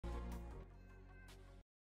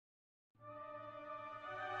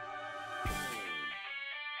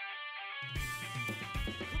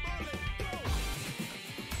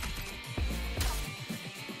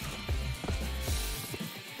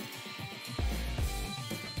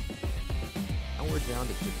Now we're down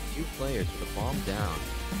to just 2 players with a bomb down.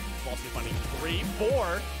 Falsey finding 3,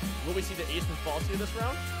 4. Will we see the ace from Falsey this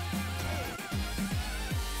round?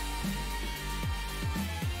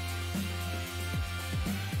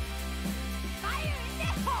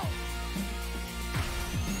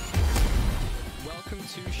 Welcome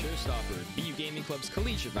to Showstopper, BU Gaming Club's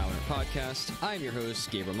collegiate Valorant podcast. I'm your host,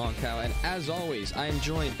 Gabriel Moncau, and as always, I am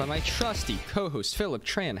joined by my trusty co-host, Phillip.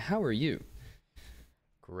 Tran, how are you?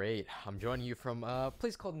 Great. I'm joining you from a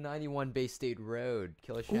place called 91 Bay State Road,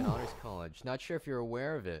 Collegiate Honors College. Not sure if you're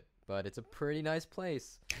aware of it, but it's a pretty nice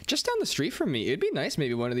place. Just down the street from me. It'd be nice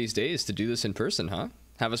maybe one of these days to do this in person, huh?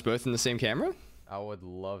 Have us both in the same camera? I would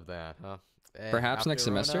love that, huh? And Perhaps next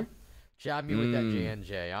Rona, semester? Jab me with that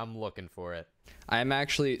J&J. I'm looking for it. I'm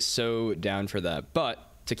actually so down for that, but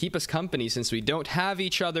to keep us company, since we don't have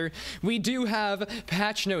each other, we do have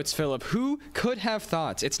patch notes, Phillip. Who could have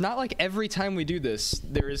thought? It's not like every time we do this,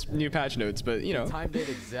 there is new patch notes, but you know. You timed it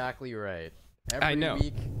exactly right. I know.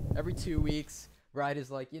 Every 2 weeks, Ride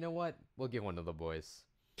is like, you know what? We'll give one to the boys.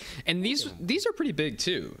 And these are pretty big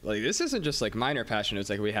too. Like, this isn't just like minor patch notes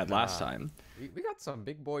like we had last time. We got some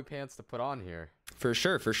big boy pants to put on here. For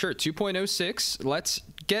sure, for sure. 2.06. Let's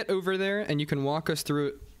get over there and you can walk us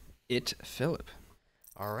through it, Phillip.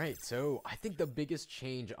 All right, so I think the biggest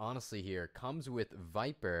change, honestly, here comes with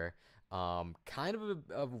Viper. Kind of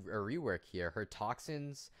a rework here. Her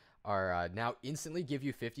toxins are now instantly give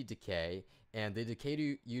you 50 decay, and they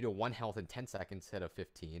decay you to 1 health in 10 seconds instead of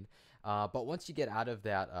 15. But once you get out of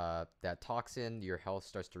that toxin, your health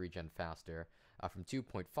starts to regen faster, from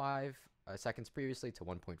 2.5 seconds previously to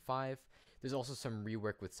 1.5. There's also some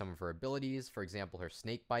rework with some of her abilities. For example, her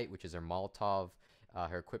snake bite, which is her Molotov.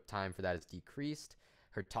 Her equip time for that is decreased.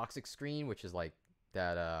 Her toxic screen, which is like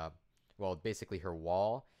that, well, basically her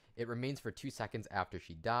wall, it remains for 2 seconds after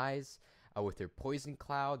she dies. With her poison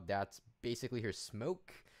cloud, that's basically her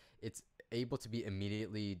smoke. It's able to be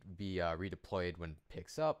immediately redeployed when it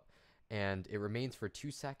picks up, and it remains for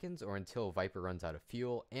 2 seconds or until Viper runs out of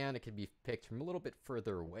fuel, and it can be picked from a little bit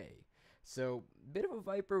further away. So, bit of a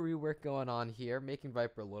Viper rework going on here, making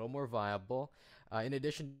Viper a little more viable. In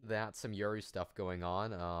addition to that, some Yoru stuff going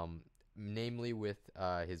on. Namely with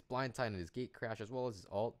his blind side and his gate crash, as well as his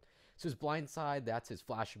ult. So his blind side, that's his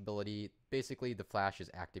flash ability. Basically, the flash is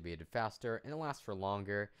activated faster and it lasts for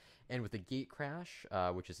longer. And with the gate crash,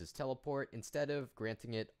 which is his teleport, instead of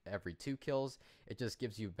granting it every 2 kills, it just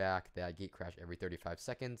gives you back that gate crash every 35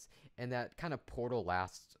 seconds. And that kind of portal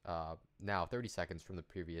lasts now 30 seconds from the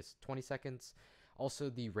previous 20 seconds. Also,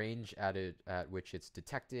 the range at which it's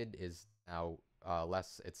detected is now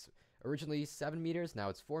less. It's originally 7 meters, now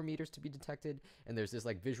it's 4 meters to be detected, and there's this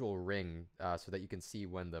like visual ring so that you can see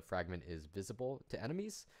when the fragment is visible to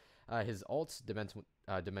enemies. His ult,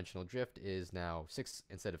 Dimensional Drift, is now 6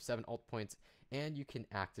 instead of 7 ult points, and you can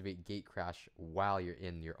activate Gate Crash while you're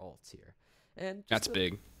in your ults here. And That's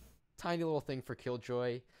big. Tiny little thing for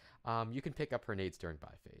Killjoy. You can pick up her nades during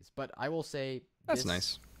buy phase, but I will say That's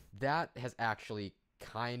nice. That has actually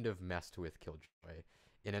kind of messed with Killjoy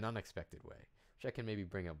in an unexpected way, which I can maybe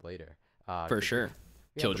bring up later. For sure.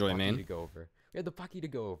 Killjoy, man. We had the Bucky to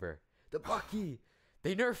go over. The Bucky!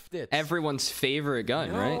 They nerfed it! Everyone's favorite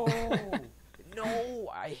gun, right? No!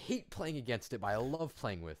 I hate playing against it, but I love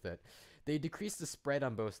playing with it. They decreased the spread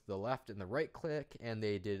on both the left and the right click, and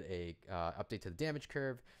they did a update to the damage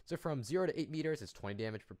curve. So from 0 to 8 meters, it's 20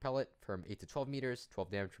 damage per pellet. From 8 to 12 meters, 12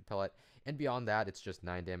 damage per pellet. And beyond that, it's just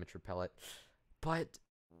 9 damage per pellet. But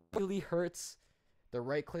it really hurts. The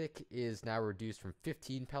right click is now reduced from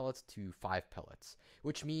 15 pellets to 5 pellets,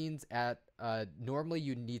 which means normally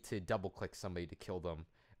you need to double click somebody to kill them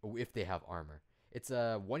if they have armor. It's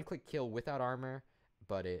a 1-click kill without armor,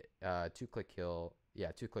 but a 2-click kill,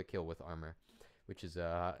 2-click kill with armor, which is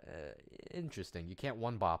interesting. You can't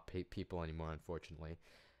one-bop people anymore, unfortunately.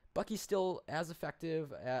 Bucky's still as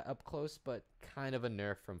effective up close, but kind of a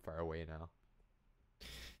nerf from far away now.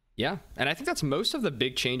 Yeah, and I think that's most of the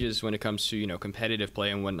big changes when it comes to, you know, competitive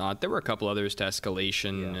play and whatnot. There were a couple others to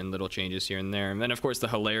escalation and little changes here and there. And then, of course, the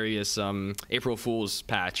hilarious April Fool's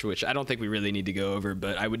patch, which I don't think we really need to go over,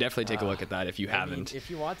 but I would definitely take a look at that if you haven't. If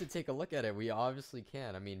you want to take a look at it, we obviously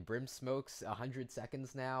can. I mean, Brim smokes 100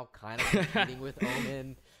 seconds now, kind of competing with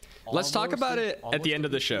Omen. Let's talk about it at the end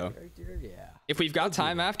of the show. Yeah. If we've got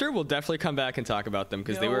time after, we'll definitely come back and talk about them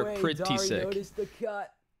because they were pretty sick. Noticed the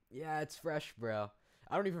cut. Yeah, it's fresh, bro.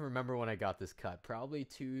 I don't even remember when I got this cut. Probably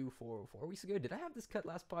 4 weeks ago. Did I have this cut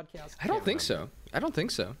last podcast? I don't think so. I don't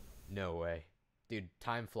think so. No way. Dude,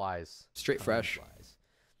 time flies. Straight fresh.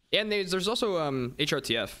 And there's also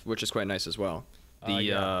HRTF, which is quite nice as well.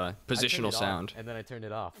 The positional sound. And then I turned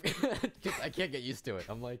it off. I can't get used to it.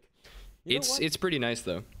 I'm like, You know what? It's pretty nice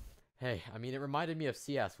though. Hey, I mean, it reminded me of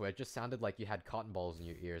CS, where it just sounded like you had cotton balls in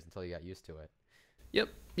your ears until you got used to it. Yep,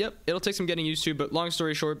 yep. It'll take some getting used to, but long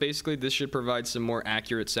story short, basically, this should provide some more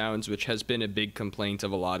accurate sounds, which has been a big complaint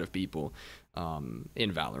of a lot of people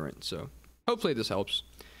in Valorant. So hopefully this helps.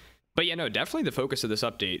 But yeah, no, definitely the focus of this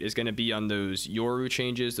update is going to be on those Yoru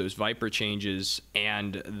changes, those Viper changes,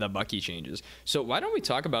 and the Bucky changes. So why don't we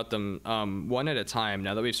talk about them one at a time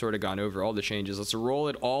now that we've sort of gone over all the changes? Let's roll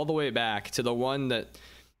it all the way back to the one that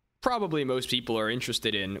probably most people are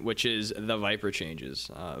interested in, which is the Viper changes.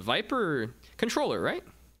 Viper controller, right?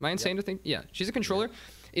 Am I insane to think? Yeah, she's a controller.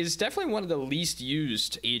 Is definitely one of the least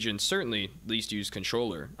used agents, certainly least used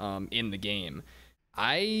controller in the game.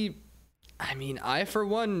 I mean, for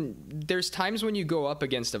one, there's times when you go up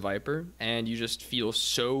against a Viper and you just feel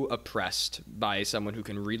so oppressed by someone who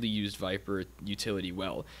can really use Viper utility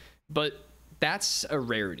well. But that's a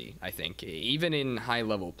rarity, I think, even in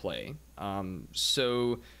high-level play.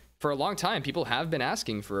 So for a long time, people have been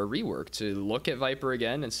asking for a rework to look at Viper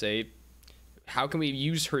again and say, how can we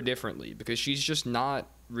use her differently? Because she's just not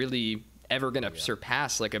really ever going to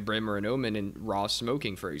surpass like a Brim or an Omen in raw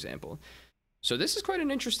smoking, for example. So this is quite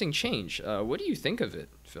an interesting change. What do you think of it,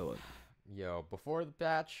 Phillip? Yo, before the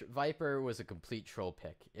patch, Viper was a complete troll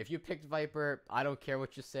pick. If you picked Viper, I don't care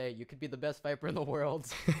what you say. You could be the best Viper in the world,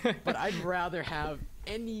 but I'd rather have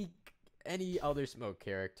any other smoke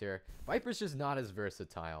character. Viper's just not as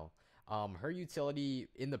versatile. Her utility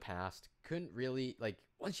in the past couldn't really, like,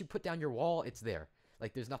 once you put down your wall, it's there.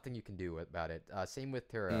 Like, there's nothing you can do about it. Same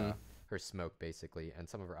with her her smoke, basically, and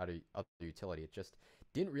some of her other utility. It just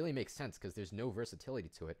didn't really make sense because there's no versatility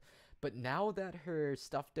to it. But now that her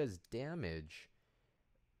stuff does damage,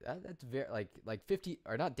 that's very like 50,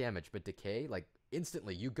 or not damage, but decay. Like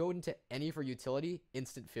instantly, you go into any of her utility,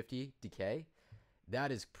 instant 50 decay.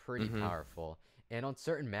 That is pretty powerful. And on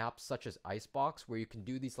certain maps, such as Icebox, where you can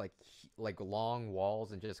do these like long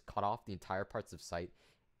walls and just cut off the entire parts of sight,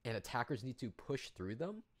 and attackers need to push through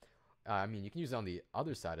them. I mean, you can use it on the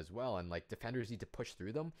other side as well, and like defenders need to push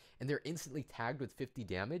through them, and they're instantly tagged with 50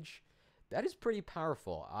 damage. That is pretty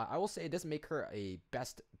powerful. I will say it doesn't make her a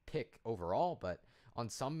best pick overall, but on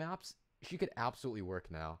some maps, she could absolutely work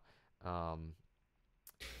now.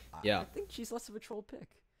 Yeah, I think she's less of a troll pick.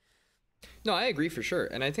 No, I agree for sure,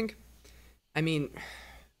 and I mean,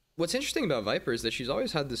 what's interesting about Viper is that she's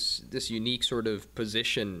always had this unique sort of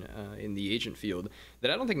position in the agent field that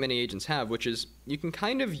I don't think many agents have, which is you can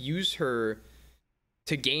kind of use her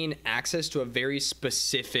to gain access to a very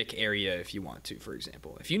specific area if you want to. For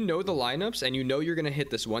example, if you know the lineups and you know you're going to hit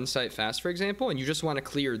this one site fast, for example, and you just want to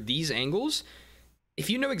clear these angles, if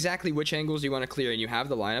you know exactly which angles you want to clear and you have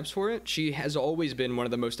the lineups for it, she has always been one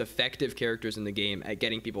of the most effective characters in the game at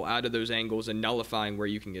getting people out of those angles and nullifying where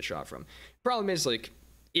you can get shot from. Problem is, like,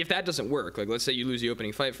 if that doesn't work, like let's say you lose the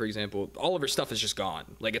opening fight, for example, all of her stuff is just gone.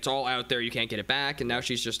 Like it's all out there, you can't get it back, and now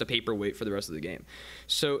she's just a paperweight for the rest of the game.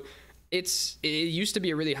 So it used to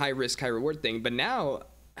be a really high risk, high reward thing, but now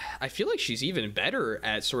I feel like she's even better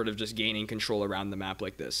at sort of just gaining control around the map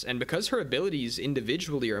like this. And because her abilities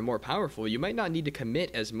individually are more powerful, you might not need to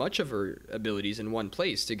commit as much of her abilities in one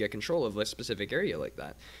place to get control of a specific area like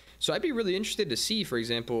that. So I'd be really interested to see, for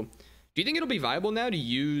example, do you think it'll be viable now to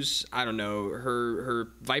use, I don't know, her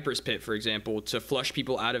Viper's Pit, for example, to flush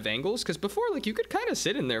people out of angles? Because before, like, you could kind of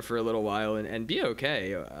sit in there for a little while and be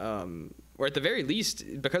okay. Or at the very least,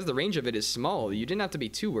 because the range of it is small, you didn't have to be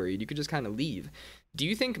too worried. You could just kind of leave. Do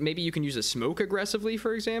you think maybe you can use a smoke aggressively,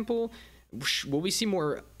 for example? Will we see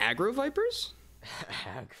more aggro Vipers?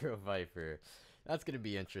 Aggro Viper. That's going to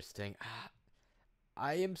be interesting.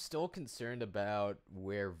 I am still concerned about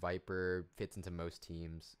where Viper fits into most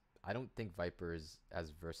teams. I don't think Viper is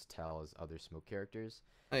as versatile as other smoke characters.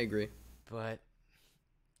 I agree. But,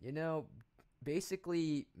 you know,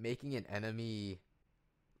 basically making an enemy,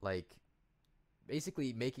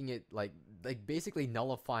 basically making it, basically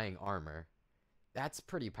nullifying armor, that's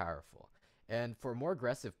pretty powerful. And for more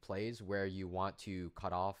aggressive plays where you want to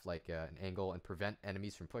cut off, like, an angle and prevent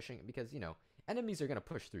enemies from pushing, because, you know, enemies are going to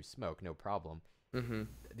push through smoke, no problem.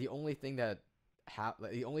 The only thing that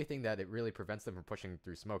it really prevents them from pushing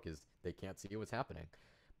through smoke is they can't see what's happening.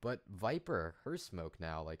 But Viper, her smoke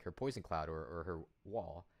now, like her poison cloud or her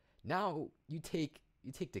wall, now you take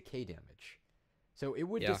decay damage. So it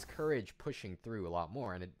would discourage pushing through a lot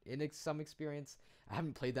more. And in some experience, I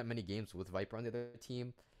haven't played that many games with Viper on the other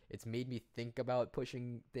team. It's made me think about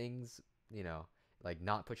pushing things, you know, like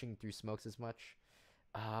not pushing through smokes as much.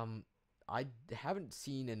 I haven't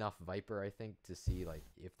seen enough Viper, I think, to see like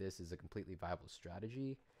if this is a completely viable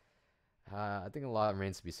strategy. I think a lot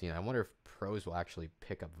remains to be seen. I wonder if pros will actually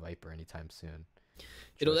pick up Viper anytime soon.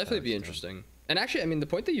 It'll definitely be interesting. And actually, I mean, the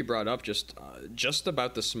point that you brought up just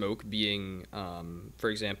about the smoke being, for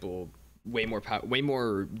example, way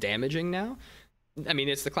more damaging now. I mean,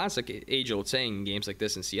 it's the classic age-old saying in games like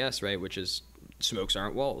this in CS, right? Which is smokes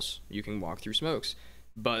aren't walls. You can walk through smokes.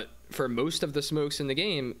 But for most of the smokes in the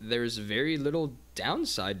game, there's very little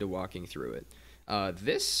downside to walking through it.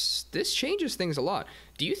 This changes things a lot.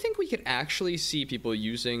 Do you think we could actually see people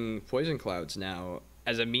using poison clouds now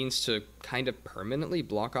as a means to kind of permanently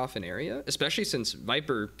block off an area? Especially since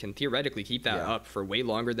Viper can theoretically keep that up for way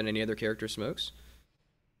longer than any other character smokes.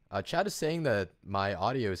 Chad is saying that my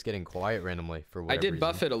audio is getting quiet randomly for whatever reason.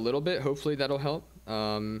 Buff it a little bit. Hopefully that'll help.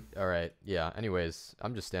 All right. Yeah. Anyways,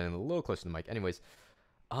 I'm just standing a little closer to the mic. Anyways,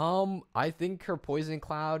 I think her poison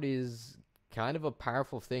cloud is kind of a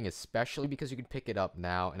powerful thing, especially because you can pick it up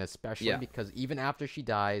now, and especially because even after she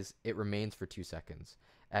dies, it remains for 2 seconds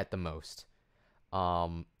at the most.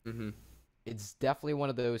 It's definitely one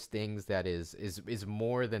of those things that is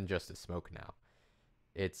more than just a smoke now.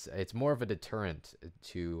 It's more of a deterrent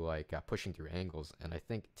to like pushing through angles, and I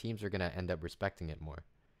think teams are gonna end up respecting it more.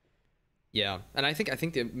 Yeah, and I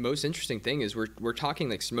think the most interesting thing is we're talking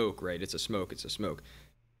like smoke, right? It's a smoke.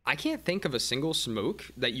 I can't think of a single smoke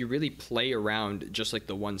that you really play around just like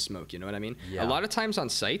the one smoke, you know what I mean? Yeah. A lot of times on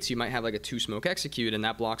sites, you might have like a 2 smoke execute and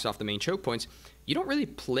that blocks off the main choke points. You don't really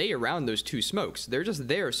play around those 2 smokes. They're just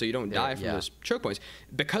there so you don't die from those choke points.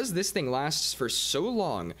 Because this thing lasts for so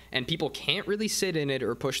long and people can't really sit in it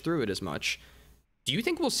or push through it as much, do you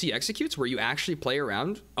think we'll see executes where you actually play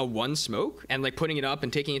around a 1 smoke and like putting it up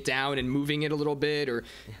and taking it down and moving it a little bit? Or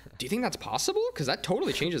do you think that's possible? Because that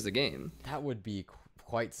totally changes the game. That would be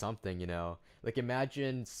quite something, you know. Like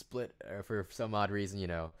imagine Split for some odd reason, you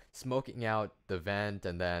know, smoking out the vent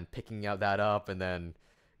and then picking out that up and then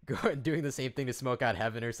doing the same thing to smoke out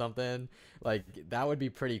heaven or something. Like that would be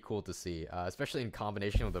pretty cool to see, especially in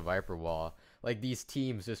combination with the Viper wall. Like these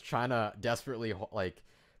teams just trying to desperately like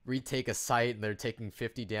retake a site and they're taking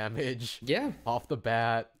 50 damage off the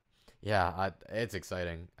bat. Yeah, it's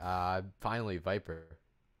exciting. Finally Viper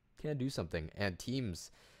can do something, and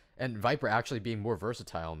teams and Viper actually being more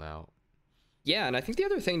versatile now. Yeah, and I think the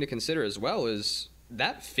other thing to consider as well is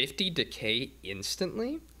that 50 decay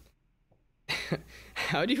instantly.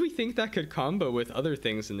 How do we think that could combo with other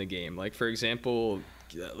things in the game? Like, for example,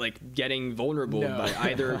 like getting vulnerable by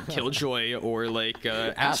either Killjoy or like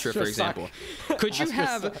Astra, for example. Could you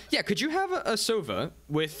have a Sova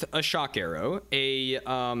with a shock arrow,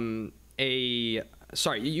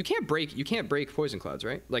 sorry, you can't break poison clouds,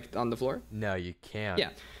 right? Like on the floor? No, you can't. Yeah.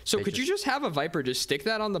 So could you just have a Viper just stick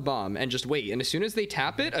that on the bomb and just wait? And as soon as they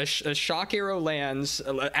tap it, a shock arrow lands,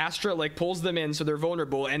 Astra like pulls them in so they're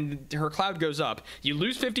vulnerable, and her cloud goes up. You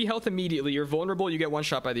lose 50 health immediately. You're vulnerable. You get 1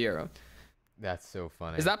 shot by the arrow. That's so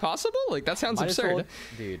funny. Is that possible? Like that sounds absurd.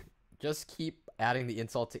 Dude, just keep adding the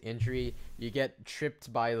insult to injury. You get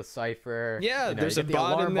tripped by the Cypher. Yeah, you know, there's a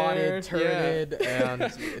bot in there. Turreted,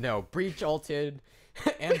 and breach ulted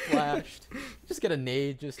and flashed. Just get a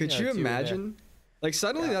nade. Just could you imagine? Like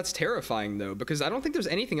suddenly that's terrifying though, because I don't think there's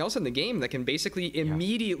anything else in the game that can basically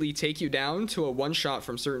immediately take you down to a 1 shot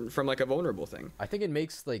from like a vulnerable thing. I think it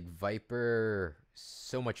makes like Viper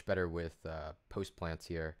so much better with post plants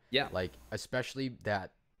here. Yeah. Like especially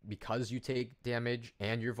that because you take damage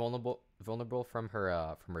and you're vulnerable from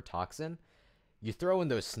her toxin, you throw in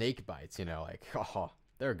those snake bites, you know, like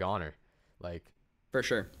they're a goner. Like for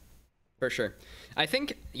sure. I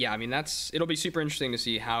think I mean it'll be super interesting to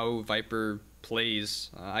see how Viper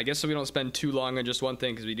plays. I guess so we don't spend too long on just one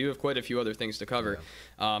thing, because we do have quite a few other things to cover.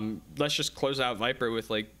 Let's just close out Viper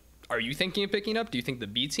with like, are you thinking of picking up? Do you think the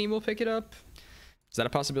B team will pick it up? Is that a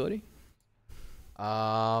possibility?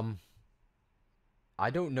 I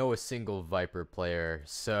don't know a single Viper player,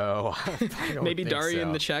 so maybe Dari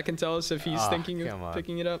in the chat can tell us if he's thinking of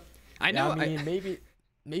picking it up. I know. I mean,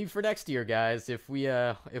 maybe for next year, guys, if we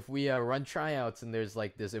run tryouts and there's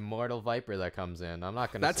like this immortal Viper that comes in, I'm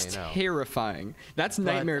not gonna say no. That's terrifying. That's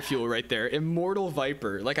nightmare fuel right there. Immortal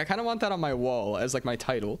Viper. Like I kind of want that on my wall as like my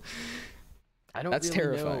title. I don't. That's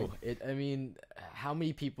really terrifying. I mean, how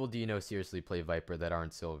many people do you know seriously play Viper that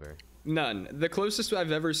aren't silver? None. The closest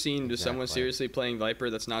I've ever seen to someone seriously playing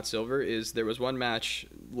Viper that's not silver is there was one match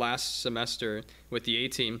last semester with the A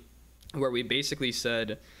team where we basically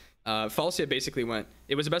said, Falcia basically went,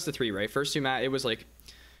 it was a best of 3, right? First 2 match, it was like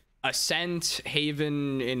Ascent,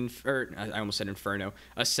 Haven, I almost said Inferno.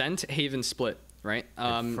 Ascent, Haven, Split. right?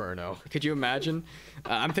 Inferno. Could you imagine?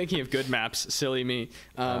 I'm thinking of good maps, silly me.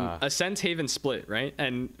 Ascent, Haven, Split, right?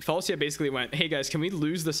 And Falcia basically went, hey guys, can we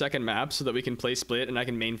lose the second map so that we can play Split and I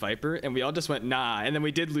can main Viper? And we all just went, nah. And then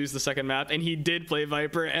we did lose the second map and he did play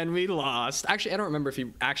Viper and we lost. Actually, I don't remember if he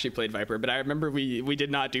actually played Viper, but I remember we did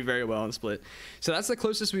not do very well in Split. So that's the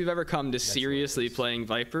closest we've ever come to seriously playing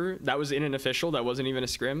Viper. That was in an official, that wasn't even a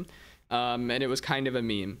scrim. And it was kind of a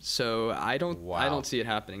meme. So I don't see it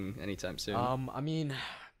happening anytime soon. I mean,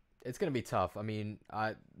 it's gonna be tough. I mean,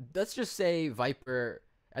 let's just say Viper.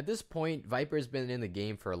 At this point, Viper's been in the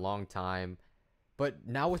game for a long time, but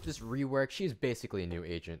now with this rework, she's basically a new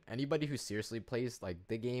agent. Anybody who seriously plays like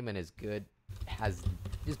the game and is good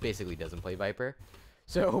just basically doesn't play Viper.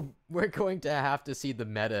 So we're going to have to see the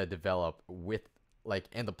meta develop with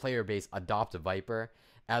and the player base adopt Viper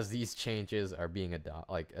as these changes are being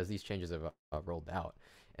as these changes have rolled out,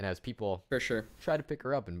 and as people for sure try to pick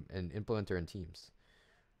her up and implement her in teams.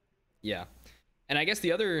 Yeah. And I guess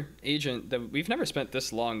the other agent that we've never spent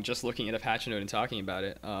this long just looking at a patch note and talking about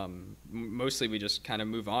it. Mostly we just kind of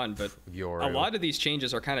move on, but Yoru. A lot of these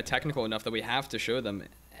changes are kind of technical enough that we have to show them.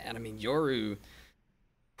 And I mean, Yoru,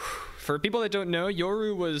 for people that don't know,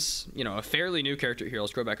 Yoru was, a fairly new character here. I'll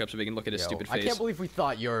scroll back up so we can look at his stupid face. I can't believe we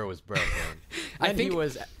thought Yoru was broken. I think he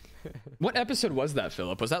was. What episode was that,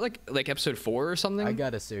 Phillip? Was that like episode 4 or something? I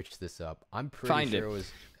gotta search this up. I'm pretty sure it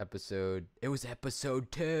was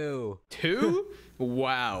episode 2. 2?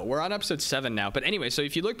 Wow, we're on episode 7 now. But anyway, so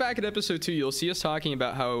if you look back at episode 2, you'll see us talking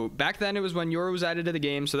about how back then it was when Yoru was added to the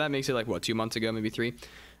game. So that makes it 2 months ago, maybe 3.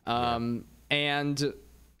 And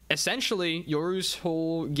essentially, Yoru's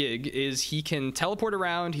whole gig is he can teleport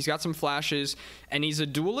around, he's got some flashes, and he's a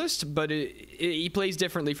duelist, but he plays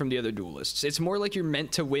differently from the other duelists. It's more like you're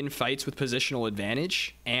meant to win fights with positional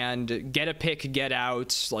advantage and get a pick, get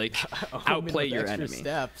out, outplay your enemy.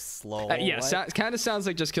 Steps, kind of sounds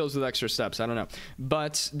like just kills with extra steps. I don't know.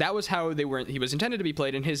 But that was how he was intended to be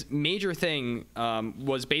played, and his major thing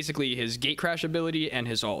was basically his gate crash ability and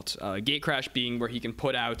his ult. Gate crash being where he can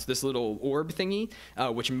put out this little orb thingy,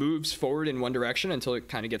 which moves forward in one direction until it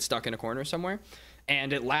kind of gets stuck in a corner somewhere,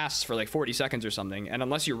 and it lasts for 40 seconds or something, and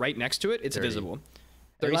unless you're right next to it, it's 30. visible.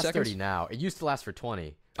 30 seconds? 30 now. It used to last for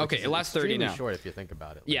 20. Okay, it lasts 30 now. Short if you think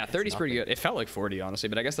about it. Yeah, 30 is pretty good. It felt like 40, honestly,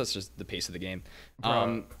 but I guess that's just the pace of the game.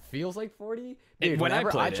 Bro, feels like 40? Dude,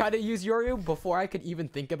 whenever I tried to use Yoru, before I could even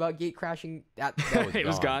think about gate crashing, that was it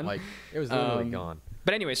was gone. It was literally gone.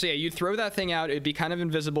 But anyway, so yeah, you'd throw that thing out. It would be kind of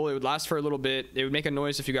invisible. It would last for a little bit. It would make a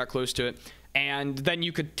noise if you got close to it. And then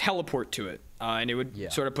you could teleport to it. And it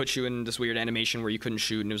would sort of put you in this weird animation where you couldn't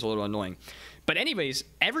shoot, and it was a little annoying. But anyways,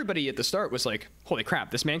 everybody at the start was like, holy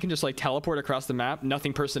crap, this man can just teleport across the map.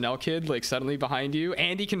 Nothing personnel kid, suddenly behind you.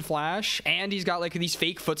 And he can flash. And he's got these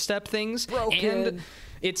fake footstep things. Broken. And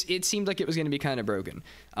it seemed like it was going to be kind of broken.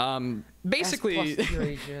 Basically,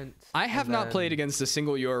 I have not played against a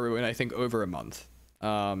single Yoru in, I think, over a month.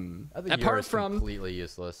 I think apart from completely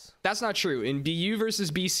useless. That's not true. In BU versus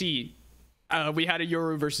BC, we had a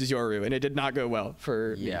Yoru versus Yoru, and it did not go well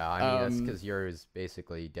for me. I mean that's because Yoru is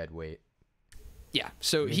basically dead weight. Yeah,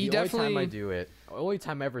 so he the definitely. Only time I do it, only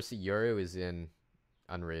time I ever see Yoru is in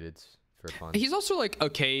unrated for fun. He's also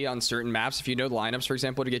okay on certain maps. If you know the lineups, for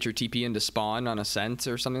example, to get your TP into spawn on Ascent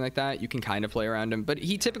or something like that, you can kind of play around him. But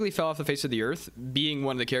he typically fell off the face of the earth, being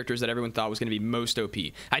one of the characters that everyone thought was going to be most OP.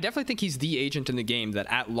 I definitely think he's the agent in the game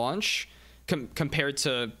that at launch, compared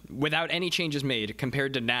to without any changes made,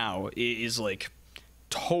 compared to now, is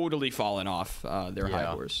totally fallen off their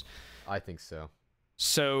high horse. I think so.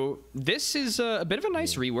 So this is a bit of a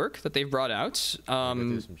nice rework that they've brought out.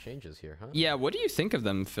 Do some changes here, huh? Yeah, what do you think of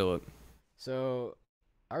them, Phillip? So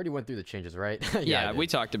I already went through the changes, right? Yeah, we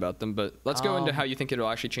talked about them, but let's go into how you think it'll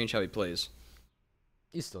actually change how he plays.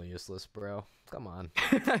 He's still useless, bro. Come on.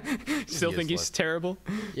 Still think he's terrible?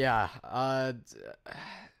 Yeah.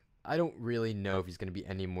 I don't really know if he's going to be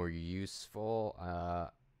any more useful.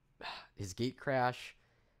 His gate crash,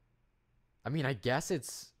 I mean, I guess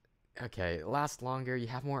it's okay. It lasts longer. You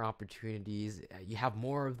have more opportunities. You have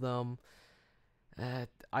more of them.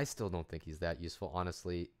 I still don't think he's that useful,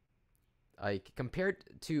 honestly. Compared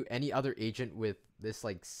to any other agent with this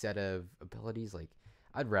set of abilities,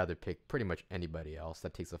 I'd rather pick pretty much anybody else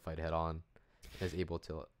that takes a fight head on, is able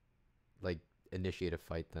to initiate a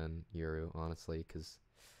fight than Yoru, honestly, because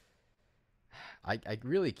I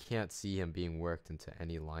really can't see him being worked into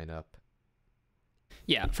any lineup.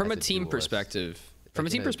 Yeah, from a team perspective. From a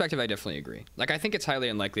team perspective, I definitely agree. I think it's highly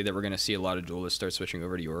unlikely that we're going to see a lot of duelists start switching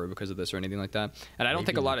over to Yoru because of this or anything like that. And I don't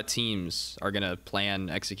think a lot of teams are going to plan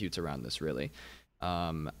executes around this, really.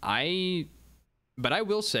 But I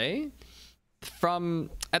will say,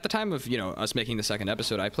 from at the time of us making the second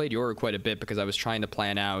episode, I played Yoru quite a bit because I was trying to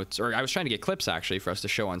plan out, or I was trying to get clips actually for us to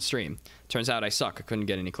show on stream. Turns out I suck. I couldn't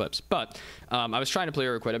get any clips, but I was trying to play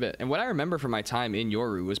Yoru quite a bit. And what I remember from my time in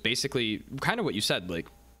Yoru was basically kind of what you said. Like,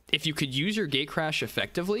 if you could use your gate crash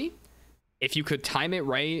effectively, if you could time it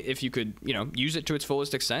right, if you could use it to its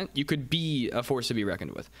fullest extent, you could be a force to be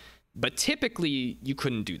reckoned with. But typically, you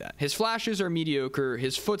couldn't do that. His flashes are mediocre.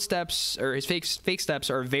 His footsteps or his fake steps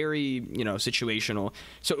are very, situational.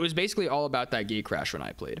 So it was basically all about that gate crash when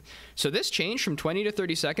I played. So this change from 20 to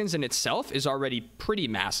 30 seconds in itself is already pretty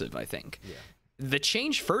massive, I think. Yeah. The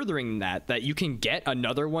change furthering that you can get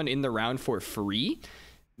another one in the round for free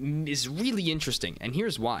is really interesting. And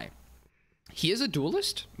here's why. He is a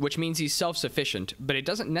duelist, which means he's self-sufficient, but it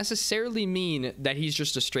doesn't necessarily mean that he's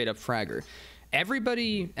just a straight-up fragger.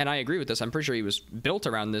 Everybody, and I agree with this, I'm pretty sure he was built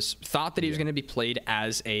around this, thought that he was going to be played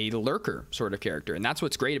as a lurker sort of character. And that's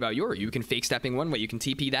what's great about Yoru. You can fake stepping one way, you can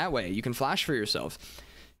TP that way, you can flash for yourself.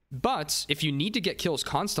 But if you need to get kills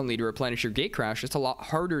constantly to replenish your gate crash, it's a lot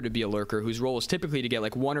harder to be a lurker whose role is typically to get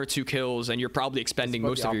like 1 or 2 kills, and you're probably expending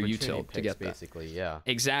most of your util to get that. Basically, yeah.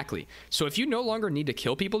 Exactly. So if you no longer need to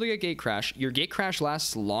kill people to get gate crash, your gate crash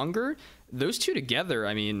lasts longer. Those two together,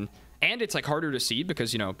 I mean... And it's like harder to see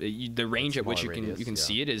because the range at which you can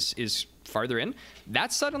see it is farther in.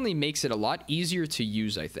 That suddenly makes it a lot easier to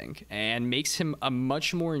use, I think, and makes him a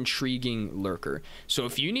much more intriguing lurker. So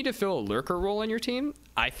if you need to fill a lurker role on your team,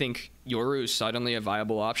 I think Yoru is suddenly a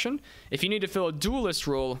viable option. If you need to fill a duelist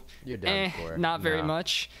role, you're done for. Not very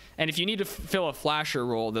much. And if you need to fill a flasher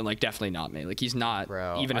role, then like definitely not me. Like he's not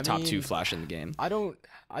even a top 2 flash in the game. I don't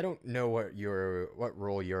know what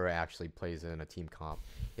role Yoru actually plays in a team comp.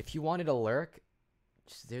 If you wanted a lurk,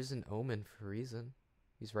 there's an Omen for a reason.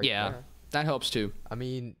 He's right there. Yeah, that helps too. I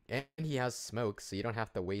mean, and he has smoke, so you don't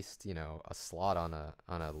have to waste, a slot on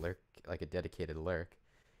a lurk, like a dedicated lurk.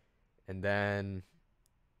 And then,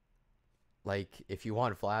 like, if you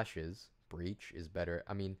want flashes, Breach is better.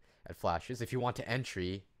 I mean, at flashes. If you want to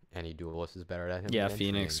entry, any duelist is better at him. Yeah,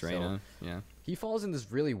 Phoenix right now. Yeah. He falls in this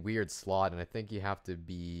really weird slot, and I think if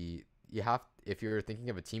you're thinking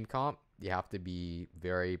of a team comp, you have to be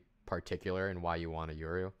very particular in why you want a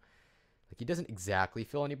Yoru. Like, he doesn't exactly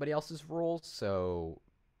fill anybody else's roles, so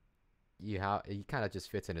he kind of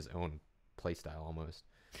just fits in his own playstyle almost.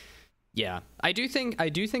 Yeah, I do think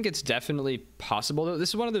it's definitely possible though. This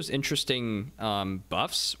is one of those interesting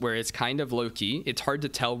buffs where it's kind of low key. It's hard to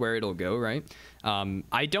tell where it'll go, right?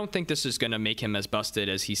 I don't think this is gonna make him as busted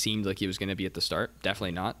as he seemed like he was gonna be at the start.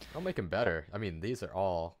 Definitely not. I'll make him better. I mean, these are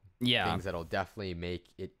all things that'll definitely make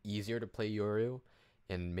it easier to play Yoru,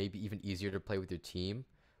 and maybe even easier to play with your team,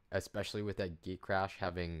 especially with that gate crash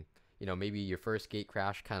having, maybe your first gate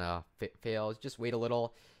crash kind of fails. Just wait a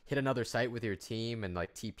little, hit another site with your team, and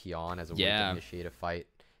like TP on as a way to initiate a fight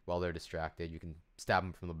while they're distracted. You can stab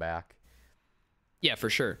them from the back. Yeah,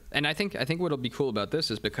 for sure. And I think what'll be cool about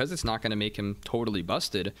this is because it's not going to make him totally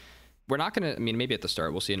busted. We're not going to, I mean, maybe at the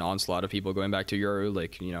start, we'll see an onslaught of people going back to Yoru.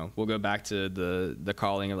 Like, we'll go back to the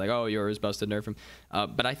calling of like, oh, Yoru's busted, nerf him.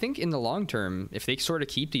 But I think in the long term, if they sort of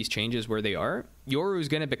keep these changes where they are, Yoru is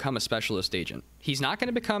going to become a specialist agent. He's not going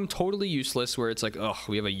to become totally useless where it's like, oh,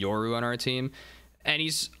 we have a Yoru on our team. And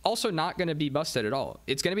he's also not going to be busted at all.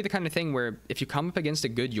 It's going to be the kind of thing where if you come up against a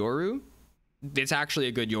good Yoru, it's actually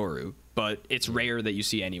a good Yoru, but it's rare that you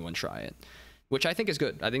see anyone try it, which I think is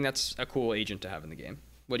good. I think that's a cool agent to have in the game.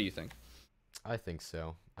 What do you think? I think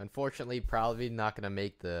so. Unfortunately, probably not going to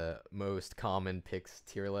make the most common picks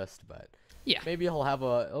tier list, but yeah, maybe he'll have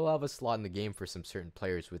a slot in the game for some certain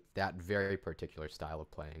players with that very particular style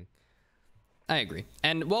of playing. I agree.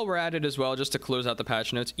 And while we're at it as well, just to close out the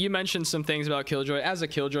patch notes, you mentioned some things about Killjoy. As a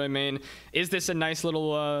Killjoy main, is this a nice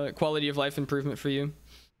little quality of life improvement for you?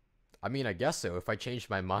 I mean, I guess so. If I change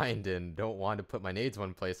my mind and don't want to put my nades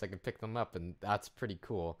one place, I can pick them up, and that's pretty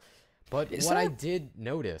cool. But what I did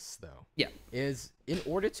notice, though, is in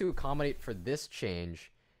order to accommodate for this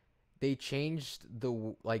change, they changed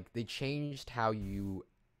how you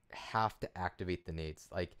have to activate the nades.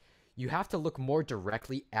 Like, you have to look more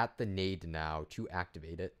directly at the nade now to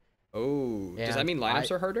activate it. Oh, does that mean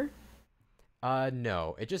lineups are harder?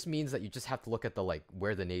 No. It just means that you just have to look at the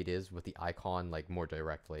where the nade is with the icon more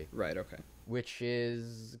directly. Right. Okay. Which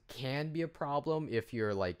can be a problem if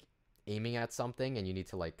you're aiming at something and you need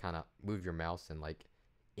to kind of move your mouse and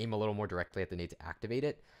aim a little more directly at the nade to activate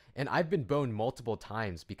it. And I've been boned multiple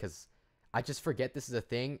times because I just forget this is a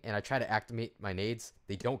thing and I try to activate my nades,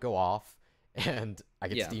 they don't go off, and I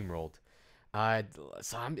get steamrolled.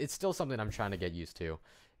 So it's still something I'm trying to get used to.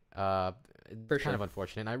 Kind of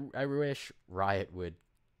unfortunate. I wish Riot would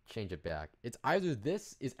change it back. It's either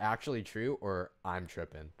this is actually true or I'm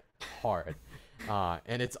tripping hard.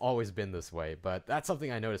 And it's always been this way, but that's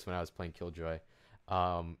something I noticed when I was playing Killjoy.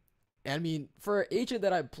 I mean, for an agent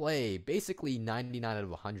that I play basically 99 out of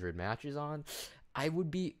 100 matches on, I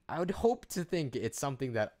would hope to think it's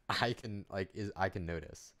something that I can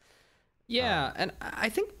notice. Yeah, and I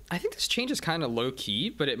think this change is kind of low key,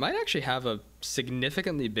 but it might actually have a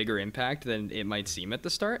significantly bigger impact than it might seem at the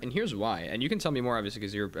start. And here's why. And you can tell me more, obviously,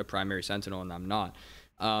 because you're a primary Sentinel and I'm not.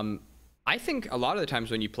 I think a lot of the times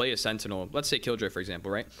when you play a Sentinel, let's say Killjoy, for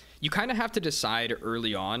example, right? You kind of have to decide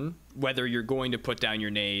early on whether you're going to put down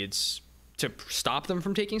your nades to stop them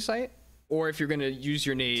from taking site, or if you're going to use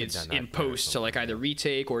your nades in post to like either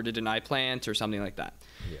retake or to deny plant or something like that.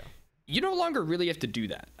 Yeah. You no longer really have to do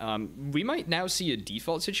that. We might now see a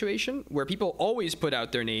default situation where people always put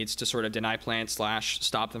out their nades to sort of deny plant /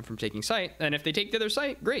 stop them from taking site. And if they take the other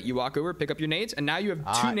site, great. You walk over, pick up your nades, and now you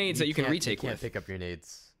have two nades that you can retake with. You can't pick up your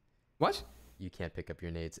nades. What? You can't pick up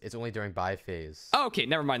your nades. It's only during buy phase. Oh, okay,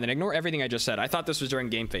 never mind. Then ignore everything I just said. I thought this was during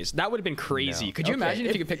game phase. That would have been crazy. No. Could you imagine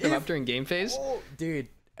if you could pick them up during game phase? Oh, dude.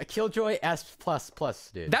 A Killjoy S++,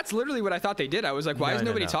 dude. That's literally what I thought they did. I was like, why is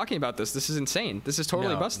nobody talking about this? This is insane. This is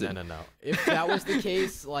totally busted. No. If that was the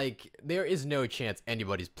case, like, there is no chance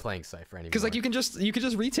anybody's playing Cypher anymore. Because like you can just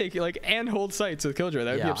retake like and hold sites with Killjoy.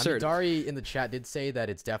 That would be absurd. Dari in the chat did say that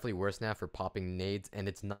it's definitely worse now for popping nades, and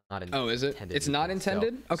it's not intended. Oh, is it? It's not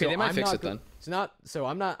intended? Okay, they might fix it then. It's not. So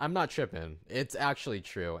I'm not tripping. It's actually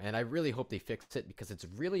true, and I really hope they fix it because it's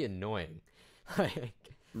really annoying.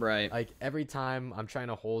 Right. Like every time I'm trying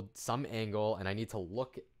to hold some angle and I need to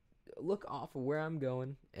look off of where I'm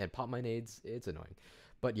going and pop my nades, it's annoying.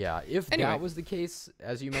 But yeah, if that was the case,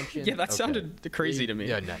 as you mentioned, yeah, that sounded crazy to me.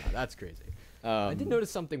 Yeah, no, that's crazy. I did notice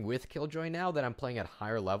something with Killjoy now that I'm playing at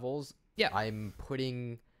higher levels. Yeah, I'm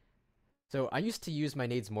putting. So I used to use my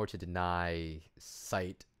nades more to deny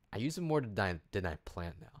sight. I use them more to deny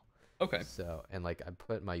plant now. Okay. So, and like I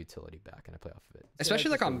put my utility back and I play off of it. So especially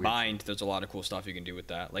like on bind, there's a lot of cool stuff you can do with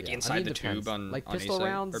that. Like inside the tube on like on pistol A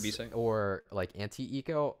rounds or B site. Or like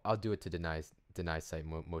anti-eco, I'll do it to deny sight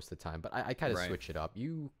most of the time. But I kind of switch it up.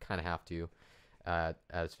 You kind of have to at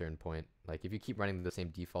a certain point. Like if you keep running the same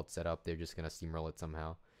default setup, they're just gonna steamroll it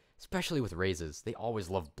somehow. Especially with raises, they always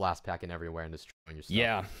love blast packing everywhere and destroying your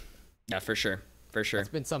stuff. Yeah, for sure.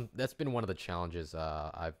 That's been one of the challenges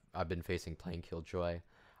I've been facing playing Killjoy.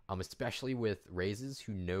 Especially with raises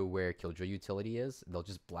who know where Killjoy utility is, they'll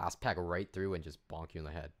just blast pack right through and just bonk you in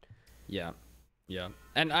the head. Yeah.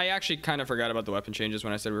 And I actually kind of forgot about the weapon changes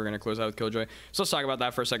when I said we were going to close out with Killjoy. So let's talk about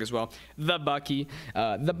that for a sec as well. The Bucky.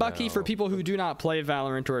 Bucky, for people who do not play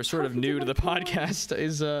Valorant or are sort of new to the podcast,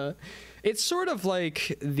 is it's sort of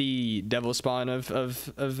like the devil spawn of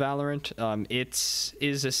Valorant. It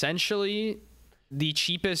is essentially the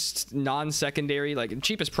cheapest non-secondary, like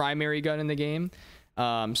cheapest primary gun in the game.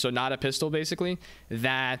 So not a pistol, basically,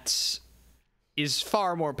 that is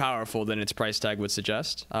far more powerful than its price tag would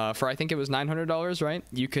suggest. For I think it was $900, right?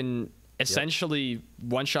 You can essentially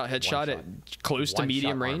one-shot headshot at close to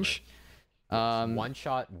medium range. One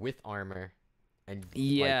shot with armor. And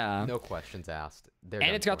like, no questions asked.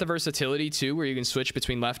 And it's got the versatility too, where you can switch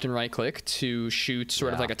between left and right click to shoot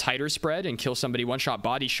sort of like a tighter spread and kill somebody one-shot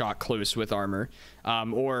body shot close with armor,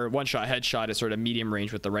 or one-shot headshot at sort of medium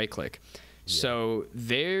range with the right click. So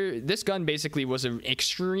this gun basically was an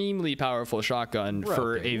extremely powerful shotgun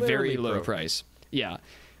for a very low price. Yeah.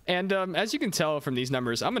 And as you can tell from these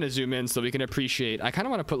numbers, I'm going to zoom in so we can appreciate. I kind of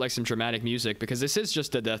want to put like some dramatic music because this is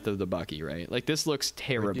just the death of the Bucky, right? Like this looks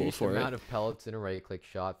terrible for it. Amount of pellets in a right click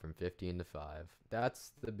shot from 15 to 5.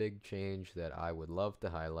 That's the big change that I would love to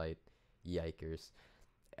highlight. Yikers.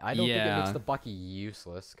 I don't think it makes the Bucky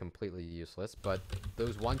useless, completely useless, but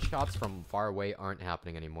those one shots from far away aren't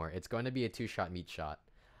happening anymore. It's going to be a 2-shot meat shot,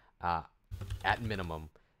 at minimum.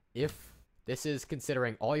 If this is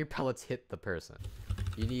considering all your pellets hit the person,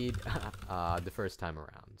 you need the first time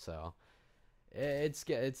around. So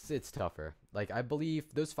it's tougher. Like I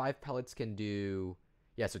believe those 5 pellets can do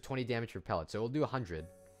so 20 damage per pellet. So it'll do 100,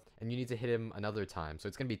 and you need to hit him another time. So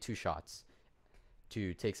it's gonna be 2 shots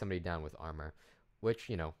to take somebody down with armor, which,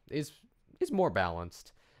 you know, is more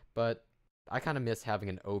balanced, but I kind of miss having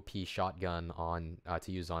an OP shotgun on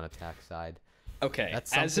to use on attack side. Okay,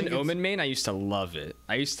 as an Omen main, I used to love it.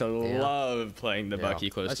 I used to love playing the Bucky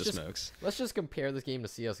close to smokes. Let's just compare this game to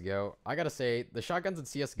CSGO. I gotta say, the shotguns in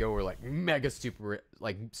CSGO were like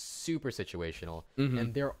super situational,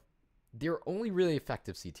 and they're only really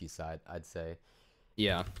effective CT side, I'd say.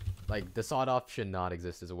 Yeah. Like, the sawed-off should not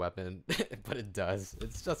exist as a weapon, but it does.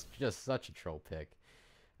 It's just such a troll pick.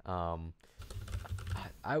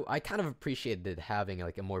 I kind of appreciated having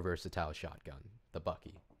like a more versatile shotgun, the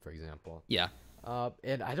Bucky, for example. Yeah.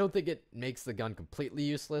 And I don't think it makes the gun completely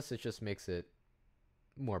useless. It just makes it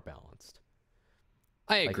more balanced.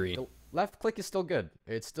 I Like, agree. the left click is still good.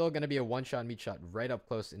 It's still going to be a one-shot meat shot right up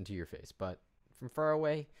close into your face. But from far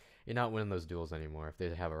away, you're not winning those duels anymore if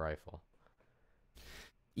they have a rifle.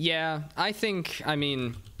 Yeah, I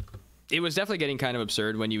mean, it was definitely getting kind of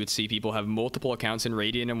absurd when you would see people have multiple accounts in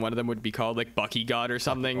Radiant and one of them would be called like Bucky God or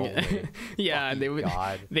something. Yeah,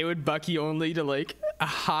 Bucky they would Bucky only to like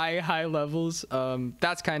high levels.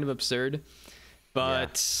 That's kind of absurd.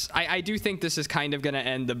 But yeah. I do think this is kind of going to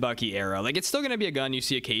end the Bucky era. Like, it's still going to be a gun you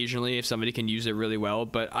see occasionally if somebody can use it really well.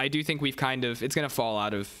 But I do think it's going to fall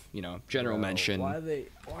out of, general mention. Why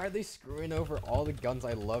are they screwing over all the guns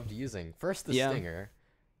I loved using? First, the Stinger.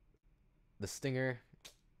 The Stinger.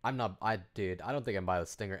 I don't think I'm buying the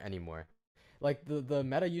Stinger anymore. Like, the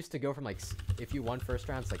meta used to go from, like, if you won first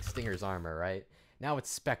round, it's like Stinger's armor, right? Now it's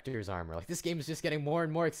Spectre's armor. Like, this game is just getting more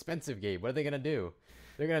and more expensive, Gabe. What are they going to do?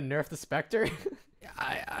 They're gonna nerf the Spectre?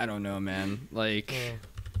 I don't know, man. Like,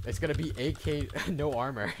 it's gonna be AK no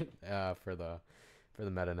armor for the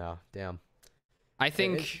meta now. Damn. I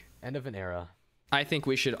think end of an era. I think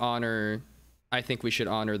we should honor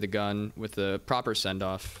the gun with the proper send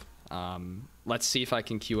off. Let's see if I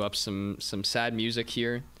can queue up some sad music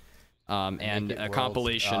here. And a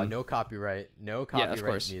compilation. No copyright. No copyright of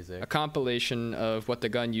course. music. A compilation of what the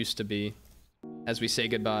gun used to be as we say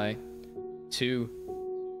goodbye to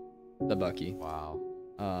the Bucky. Wow.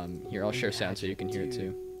 Here, I'll share sound so you can hear it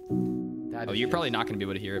too. You're probably not going to be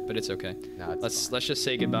able to hear it, but it's okay. No, let's just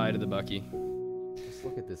say goodbye to the Bucky. Just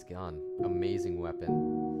look at this gun. Amazing weapon.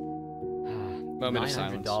 Moment of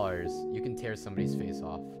silence. $900. You can tear somebody's face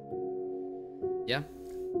off. Yeah.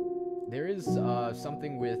 There is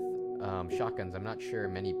something with shotguns I'm not sure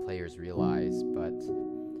many players realize, but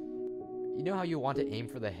you know how you want to aim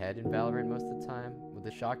for the head in Valorant most of the time? With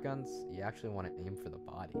the shotguns, you actually want to aim for the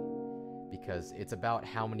body, because it's about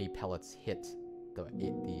how many pellets hit the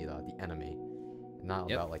enemy,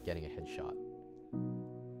 not about like getting a headshot.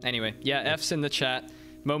 Anyway, yeah, F's in the chat.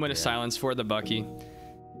 Moment of silence for the Bucky.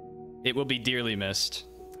 It will be dearly missed.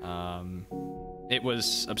 It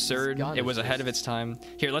was absurd. It was ahead of its time.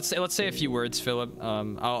 Here, let's say a few words, Phillip.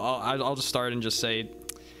 I'll just start and just say,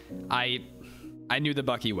 I knew the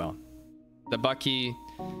Bucky well. The Bucky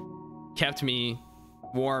kept me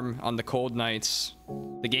warm on the cold nights,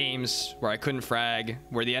 the games where I couldn't frag,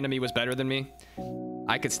 where the enemy was better than me.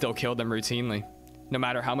 I could still kill them routinely, no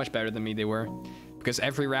matter how much better than me they were, because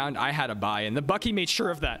every round I had a buy, and the Bucky made sure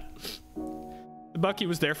of that. The Bucky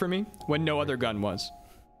was there for me when no other gun was.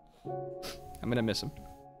 I'm gonna miss him.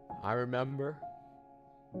 I remember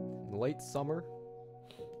in late summer,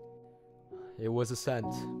 it was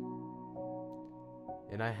Ascent,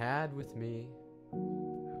 and I had with me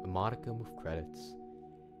a modicum of credits.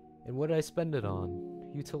 And what did I spend it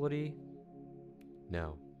on? Utility?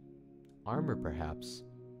 No. Armor, perhaps.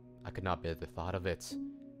 I could not bear the thought of it.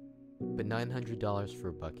 But $900 for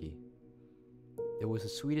a Bucky. It was the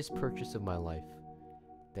sweetest purchase of my life.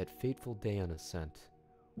 That fateful day on Ascent,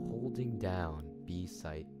 holding down B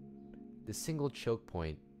site, the single choke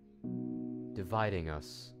point dividing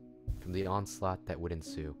us from the onslaught that would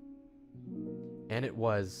ensue. And it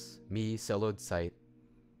was me soloed site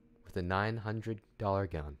with a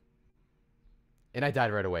 $900 gun. And I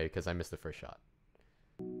died right away because I missed the first shot.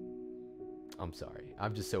 I'm sorry.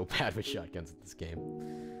 I'm just so bad with shotguns at this game.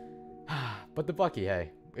 But the Bucky,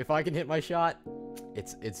 hey. If I can hit my shot,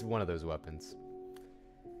 it's one of those weapons.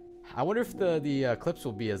 I wonder if the clips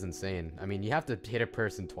will be as insane. I mean, you have to hit a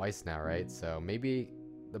person twice now, right? So maybe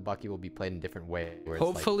the Bucky will be played in a different way. Where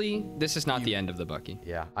hopefully, it's like, this is not the end of the Bucky.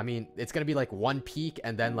 Yeah, I mean, it's gonna be like one peak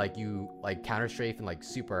and then like you like counter strafe and like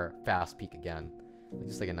super fast peak again. Like,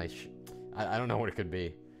 just like a nice. I don't know what it could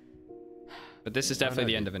be. But this is definitely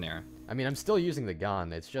the end of an era. I mean, I'm still using the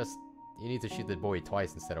gun. It's just you need to shoot the boy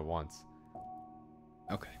twice instead of once.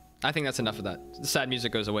 Okay. I think that's enough of that. The sad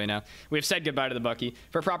music goes away now. We have said goodbye to the Bucky.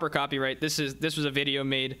 For proper copyright, this was a video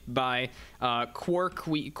made by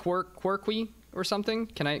Quirky or something.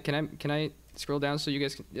 Can I scroll down so you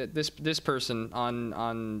guys can, this person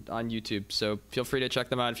on YouTube. So feel free to check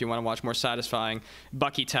them out if you want to watch more satisfying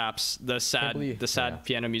Bucky taps. The sad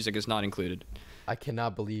piano music is not included. I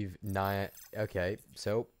cannot believe 9. Okay,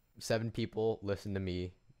 so 7 people listen to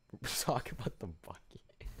me talk about the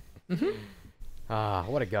Bucky.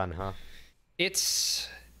 What a gun, huh?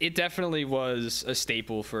 It definitely was a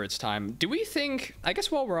staple for its time. Do we think, I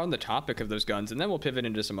guess while we're on the topic of those guns, and then we'll pivot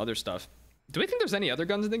into some other stuff, do we think there's any other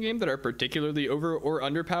guns in the game that are particularly over or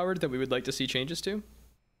underpowered that we would like to see changes to?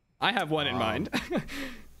 I have one in mind.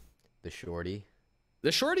 The shorty.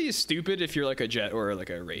 The shorty is stupid if you're like a Jet or like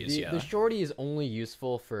a Raze. The shorty is only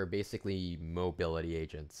useful for basically mobility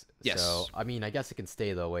agents. Yes. So, I mean, I guess it can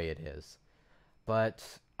stay the way it is. But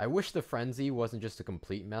I wish the frenzy wasn't just a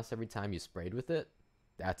complete mess every time you sprayed with it.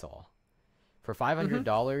 That's all. For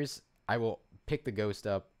 $500, I will pick the ghost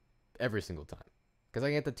up every single time. Because I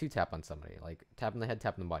can get the 2-tap on somebody. Like, tap in the head,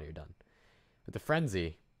 tap in the body, you're done. With the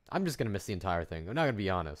frenzy, I'm just going to miss the entire thing. I'm not going to be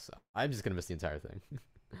honest. I'm just going to miss the entire thing.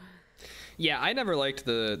 Yeah, I never liked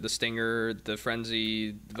the stinger, the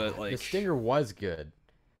frenzy, but like the stinger was good,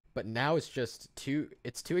 but now it's just too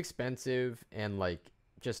expensive and like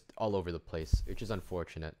just all over the place, which is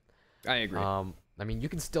unfortunate. I agree. I mean, you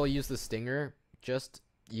can still use the stinger, just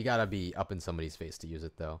you gotta be up in somebody's face to use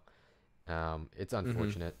it though. It's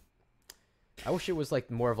unfortunate. I wish it was like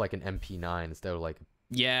more of like an MP9 instead of like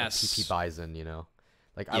yes, a PP Bison, you know.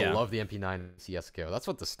 Like, I love the MP9 CSGO. That's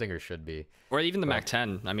what the Stinger should be. Or even the Mac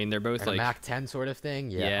 10. I mean, they're both like... Mac 10 sort of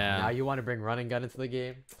thing? Yeah. Now you want to bring running gun into the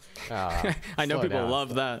game? I know people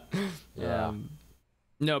love that. Yeah.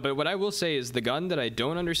 No, but what I will say is the gun that I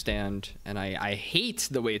don't understand, and I hate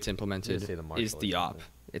the way it's implemented, is the op.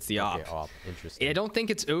 It's the op. Okay, op. Interesting. I don't think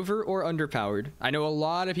it's over or underpowered. I know a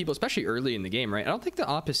lot of people, especially early in the game, right? I don't think the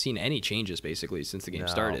op has seen any changes, basically, since the game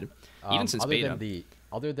started. Even since beta.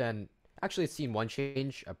 Other than... Actually, it's seen one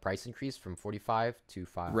change, a price increase from 45 to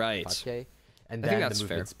 5K, and then the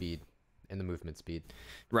movement speed and the movement speed.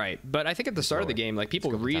 Right, but I think at the start of the game, like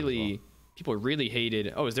people really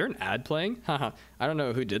hated. Oh, is there an ad playing? Haha, I don't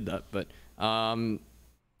know who did that, but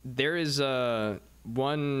there is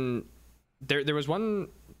one. There was one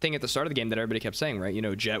thing at the start of the game that everybody kept saying, right? You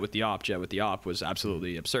know, Jet with the op was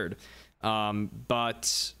absolutely absurd.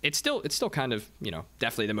 But it's still kind of, you know,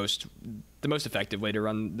 definitely the most effective way to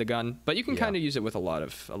run the gun, but you can kind of use it with a lot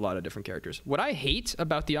of different characters. What I hate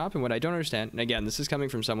about the op and what I don't understand, and again, this is coming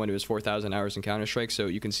from someone who has 4,000 hours in Counter-Strike, so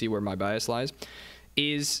you can see where my bias lies,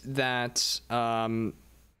 is that the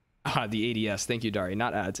ADS, thank you, Dari,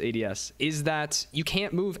 not ads, ADS, is that you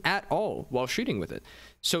can't move at all while shooting with it.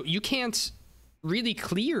 So you can't really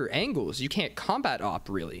clear angles. You can't combat op,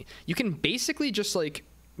 really. You can basically just like,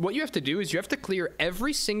 what you have to do is you have to clear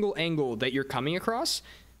every single angle that you're coming across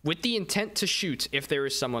with the intent to shoot if there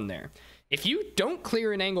is someone there. If you don't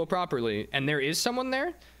clear an angle properly and there is someone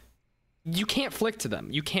there, you can't flick to them.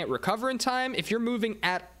 You can't recover in time. If you're moving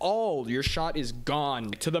at all, your shot is gone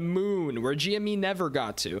to the moon where GME never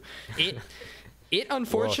got to. It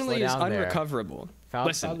unfortunately is unrecoverable.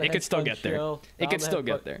 Listen, it could still get there. It could still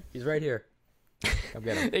get there. He's right here. Come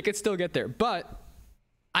get him. It could still get there, but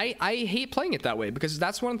I hate playing it that way because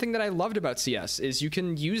that's one thing that I loved about CS is you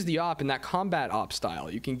can use the op in that combat op style.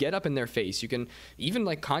 You can get up in their face. You can even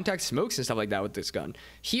like contact smokes and stuff like that with this gun.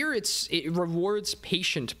 Here it rewards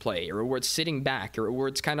patient play. It rewards sitting back. It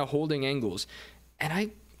rewards kind of holding angles. And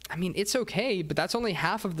I mean, it's okay, but that's only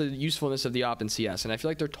half of the usefulness of the op in CS, and I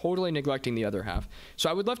feel like they're totally neglecting the other half. So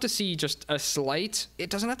I would love to see just a slight, it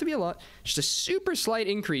doesn't have to be a lot, just a super slight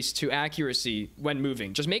increase to accuracy when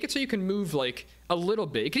moving. Just make it so you can move like a little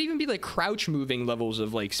bit. It could even be like crouch moving levels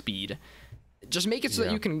of like speed. Just make it so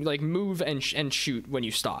that you can like move and shoot when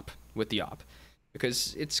you stop with the op,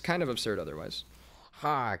 because it's kind of absurd otherwise.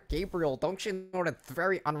 Gabriel, don't you know that it's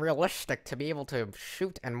very unrealistic to be able to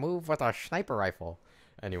shoot and move with a sniper rifle?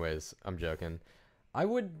 Anyways, I'm joking. I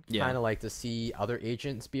would kind of like to see other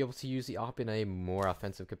agents be able to use the op in a more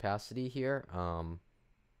offensive capacity here.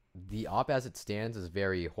 The op as it stands is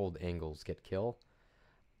very hold angles, get kill.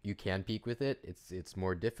 You can peek with it. It's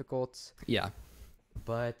more difficult. Yeah.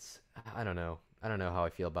 But I don't know. I don't know how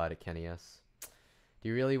I feel about it, Kenny S. Do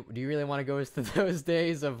you really want to go to those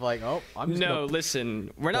days of like, oh, I'm just listen,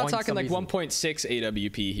 we're not talking like 1.6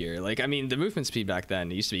 AWP here. Like, I mean, the movement speed back then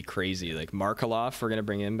used to be crazy. Like Markaloff, we're gonna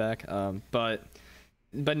bring him back. But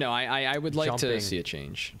no, I would like to see a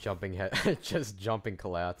change. Just jumping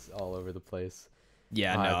collats all over the place.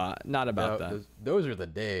 Yeah, no, not about that. Those are the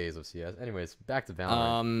days of CS. Anyways, back to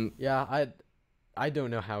Valorant. Yeah, I don't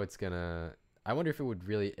know how it's gonna. I wonder if it would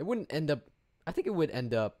really. It wouldn't end up. I think it would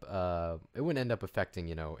end up. It wouldn't end up affecting,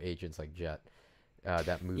 you know, agents like Jet.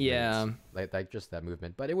 That movement. Yeah. Like just that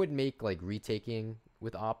movement, but it would make like retaking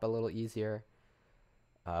with op a little easier.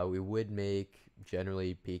 We would make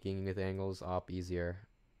generally peeking with angles op easier.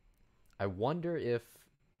 I wonder if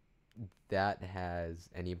that has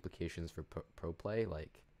any implications for pro play.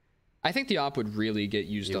 Like, I think the op would really get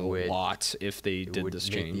used a lot if they did this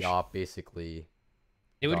change. The op basically.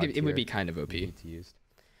 It would be kind of OP.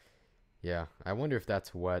 Yeah, I wonder if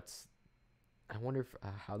that's what. I wonder if,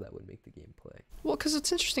 how that would make the game play. Well, because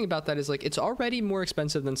what's interesting about that is like it's already more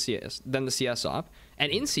expensive than the CS op,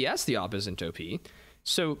 and in CS the op isn't OP.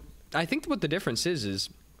 So I think what the difference is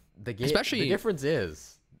The especially the difference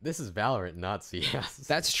is this is Valorant, not CS.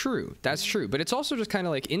 That's true. That's true. But it's also just kind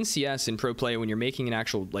of like in CS in pro play when you're making an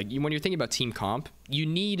actual when you're thinking about team comp, you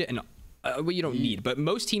need an well, you don't need, but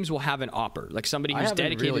most teams will have an opper, like somebody who's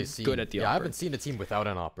dedicated, good at the opper. I haven't seen a team without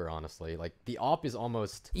an opper, honestly. Like the op is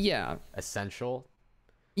almost essential.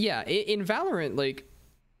 Yeah, in Valorant, like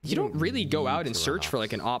you don't really go out and search for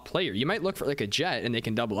like an op player. You might look for like a Jet and they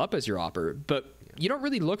can double up as your opper, but you don't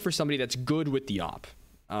really look for somebody that's good with the op.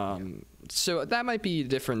 So that might be a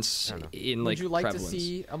difference in like Would you like prevalence. to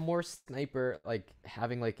see a more sniper, like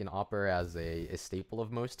having like an opper as a staple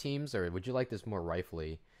of most teams, or would you like this more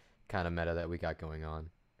rifly kind of meta that we got going on?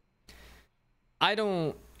 I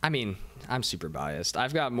mean, I'm super biased.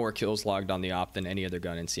 I've got more kills logged on the op than any other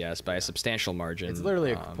gun in CS by a substantial margin. It's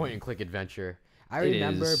literally a point and click adventure. I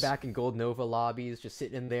remember back in Gold Nova lobbies, just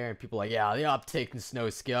sitting in there and people like, yeah, the op taking no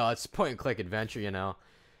skill. It's point and click adventure, you know.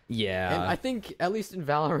 Yeah. And I think at least in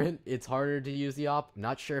Valorant, it's harder to use the op. I'm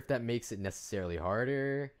not sure if that makes it necessarily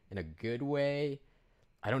harder in a good way.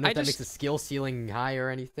 I don't know if that makes the skill ceiling high or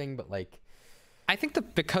anything, but like, I think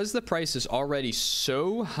that because the price is already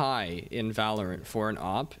so high in Valorant for an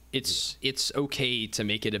op, it's okay to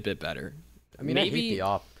make it a bit better. I mean, maybe, I hate the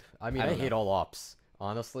op. I mean, I hate all ops.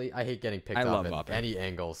 Honestly, I hate getting picked up at any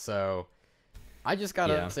angle. So I just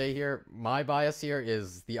gotta say here, my bias here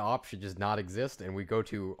is the op should just not exist, and we go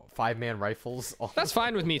to 5-man rifles. That's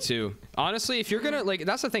fine with me too. Honestly, if you're gonna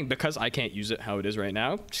that's the thing, because I can't use it how it is right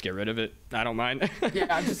now. Just get rid of it. I don't mind.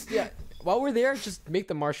 While we're there, just make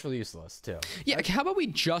the Marshall useless too. Yeah, like, how about we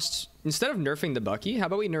just, instead of nerfing the Bucky, how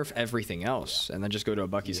about we nerf everything else and then just go to a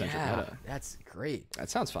Bucky-centric meta? That's great.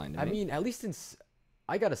 That sounds fine to me. I mean, at least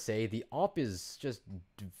I gotta say, the op is just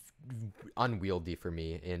unwieldy for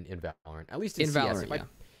me in Valorant. At least in CS. Valorant,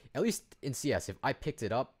 at least in CS, if I picked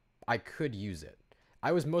it up, I could use it.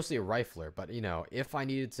 I was mostly a rifler, but you know, if I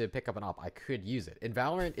needed to pick up an op, I could use it. In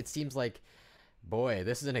Valorant, it seems like, boy,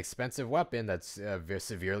 this is an expensive weapon that's very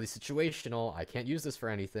severely situational. I can't use this for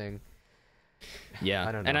anything. Yeah,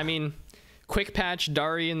 I don't know. And I mean, Quick Patch,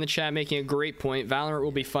 Dari in the chat making a great point. Valorant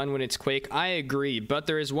will be fun when it's Quake. I agree, but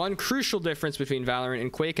there is one crucial difference between Valorant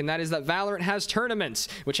and Quake, and that is that Valorant has tournaments,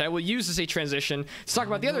 which I will use as a transition to talk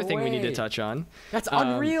about the other thing we need to touch on. That's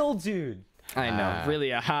unreal, dude. I know,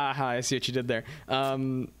 really. I see what you did there.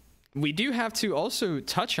 We do have to also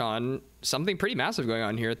touch on something pretty massive going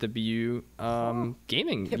on here at the BU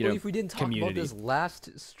gaming Can't believe we didn't talk about this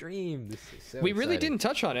last stream. This is so we really didn't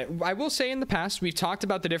touch on it. I will say in the past, we've talked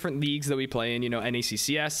about the different leagues that we play in, you know,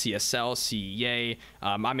 NACCS, CSL, CEA.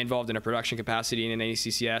 I'm involved in a production capacity in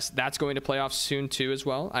NACCS. That's going to playoffs soon too as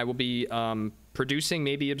well. I will be producing,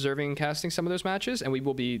 maybe observing and casting some of those matches, and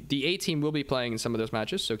the A team will be playing in some of those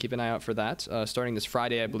matches, so keep an eye out for that. Starting this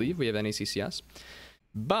Friday, I believe, we have NACCS.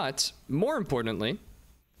 But more importantly,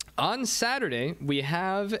 on Saturday, we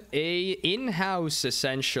have a in-house,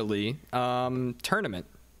 essentially, tournament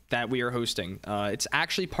that we are hosting. It's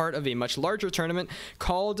actually part of a much larger tournament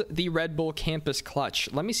called the Red Bull Campus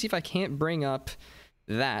Clutch. Let me see if I can't bring up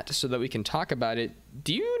that so that we can talk about it.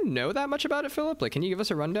 Do you know that much about it, Phillip? Like, can you give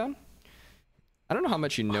us a rundown? I don't know how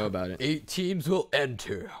much you know about it. 8 teams will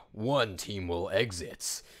enter. 1 team will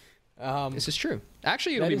exit. This is true.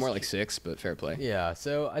 Actually, it'll be more like 6, but fair play. Yeah,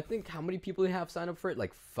 so I think how many people have signed up for it?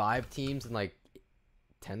 Like 5 teams and like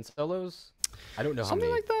 10 solos? I don't know how many.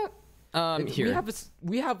 Something like that. Here.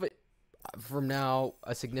 We have from now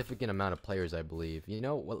a significant amount of players, I believe. You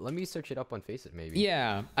know, well, let me search it up on Faceit maybe.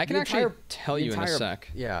 Yeah, I can actually tell you in a sec.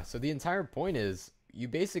 Yeah, so the entire point is you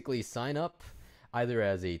basically sign up either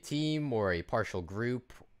as a team or a partial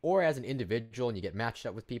group or as an individual, and you get matched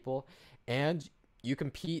up with people, and you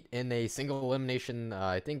compete in a single elimination.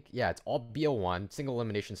 I think, yeah, it's all BO1 single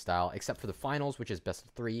elimination style, except for the finals, which is best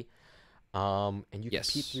of 3. And you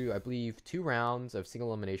compete through, I believe, 2 rounds of single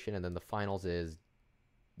elimination, and then the finals is,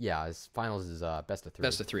 best of 3.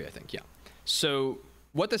 Best of 3, I think. Yeah. So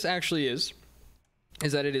what this actually is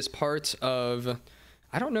that it is part of,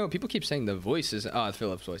 I don't know. People keep saying the voice is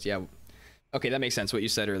Phillip's voice. Yeah. Okay, that makes sense. What you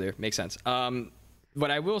said earlier makes sense. What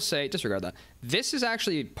I will say, disregard that. This is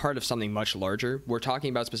actually part of something much larger. We're talking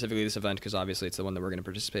about specifically this event because obviously it's the one that we're going to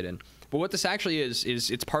participate in. But what this actually is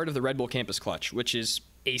it's part of the Red Bull Campus Clutch, which is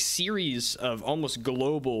a series of almost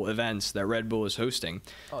global events that Red Bull is hosting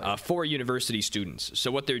for university students. So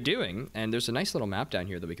what they're doing, and there's a nice little map down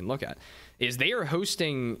here that we can look at, is they are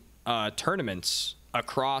hosting tournaments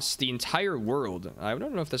across the entire world. I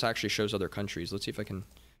don't know if this actually shows other countries. Let's see if I can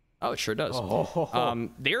Oh, it sure does.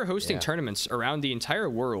 They are hosting tournaments around the entire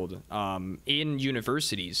world in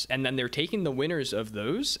universities, and then they're taking the winners of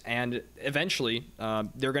those, and eventually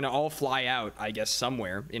they're going to all fly out, I guess,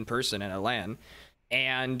 somewhere in person at a LAN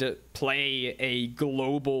and play a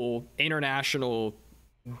global, international,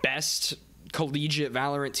 best collegiate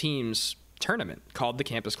Valorant teams tournament called the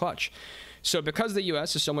Campus Clutch. So because the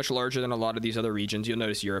US is so much larger than a lot of these other regions, you'll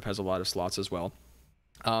notice Europe has a lot of slots as well.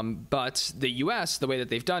 But the US, the way that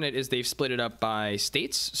they've done it is they've split it up by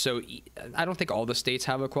states. So I don't think all the states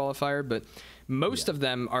have a qualifier, but most of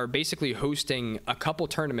them are basically hosting a couple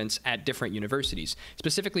tournaments at different universities.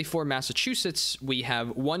 Specifically for Massachusetts, we have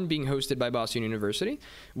one being hosted by Boston University,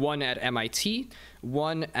 one at MIT,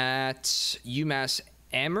 one at UMass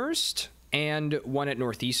Amherst, and one at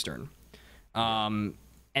Northeastern.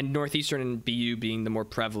 And Northeastern and BU being the more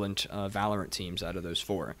prevalent Valorant teams out of those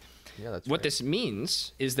four. Yeah, that's what this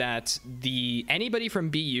means is that anybody from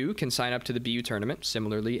BU can sign up to the BU tournament.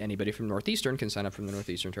 Similarly, anybody from Northeastern can sign up from the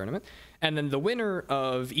Northeastern tournament. And then the winner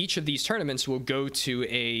of each of these tournaments will go to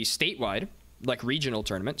a statewide, like regional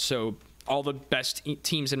tournament. So all the best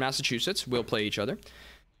teams in Massachusetts will play each other.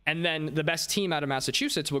 And then the best team out of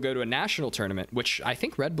Massachusetts will go to a national tournament, which I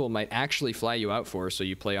think Red Bull might actually fly you out for, so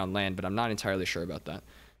you play on land, but I'm not entirely sure about that.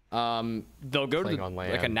 They'll go to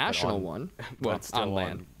like a national one. Well, on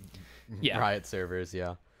land. Yeah. Riot servers,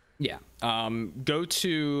 yeah. Yeah. Go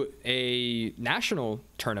to a national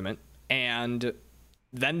tournament, and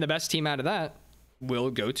then the best team out of that will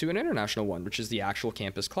go to an international one, which is the actual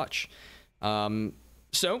Campus Clutch.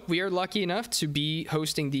 So we are lucky enough to be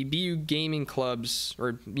hosting the BU Gaming Club's,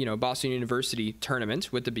 or, Boston University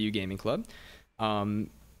tournament with the BU Gaming Club.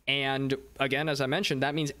 And again, as I mentioned,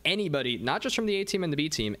 that means anybody, not just from the A team and the B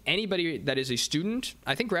team, anybody that is a student,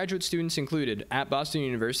 I think graduate students included, at Boston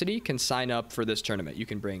University can sign up for this tournament. You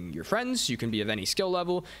can bring your friends, you can be of any skill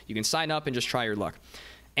level, you can sign up and just try your luck.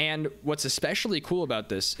 And what's especially cool about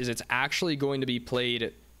this is it's actually going to be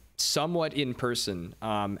played somewhat in person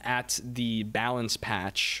at the Balance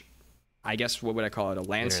Patch. I guess, what would I call it? A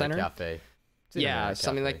LAN center? Cafe. Yeah,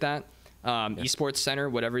 something like that. Esports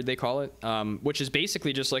center, whatever they call it, which is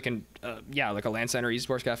basically just like like a LAN center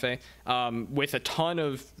esports cafe, with a ton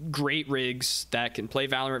of great rigs that can play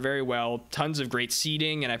Valorant very well, tons of great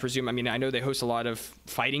seating, and I know they host a lot of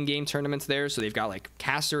fighting game tournaments there, so they've got like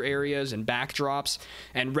caster areas and backdrops,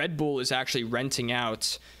 and Red Bull is actually renting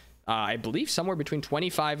out I believe somewhere between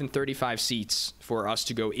 25 and 35 seats for us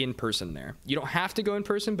to go in person there. You don't have to go in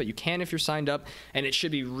person, but you can if you're signed up, and it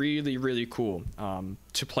should be really, really cool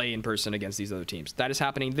to play in person against these other teams. That is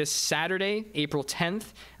happening this Saturday, April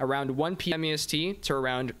 10th, around 1 p.m. EST to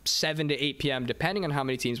around 7 to 8 p.m., depending on how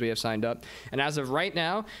many teams we have signed up. And as of right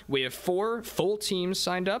now, we have 4 full teams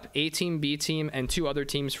signed up, A team, B team, and 2 other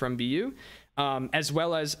teams from BU. As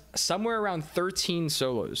well as somewhere around 13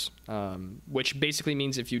 solos, which basically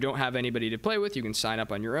means if you don't have anybody to play with, you can sign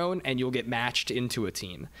up on your own and you'll get matched into a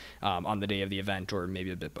team on the day of the event or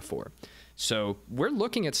maybe a bit before. So we're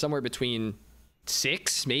looking at somewhere between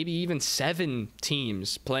 6, maybe even 7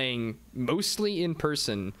 teams playing mostly in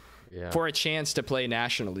person for a chance to play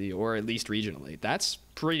nationally or at least regionally. That's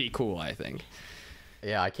pretty cool, I think.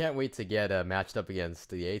 Yeah, I can't wait to get matched up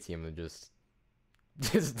against the A team and just...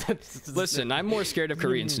 Listen, I'm more scared of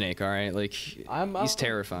Korean Snake, all right? Like, he's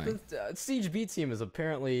terrifying. The Siege B team is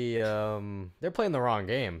apparently they're playing the wrong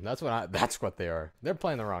game. That's what they are. They're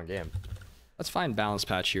playing the wrong game. Let's find Balance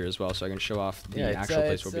Patch here as well, so I can show off the actual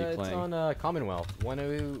place we'll be playing. It's on Commonwealth,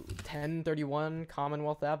 1031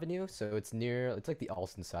 Commonwealth Avenue. So it's like the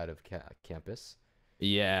Alston side of campus.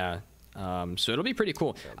 Yeah. So it'll be pretty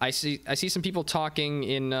cool. I see some people talking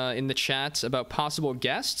in the chat about possible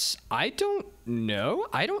guests. I don't know.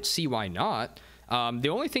 I don't see why not. The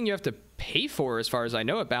only thing you have to pay for, as far as I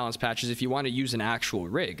know, at Balance Patch is if you want to use an actual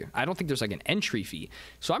rig. I don't think there's like an entry fee.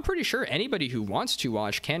 So I'm pretty sure anybody who wants to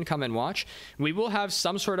watch can come and watch. We will have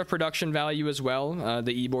some sort of production value as well.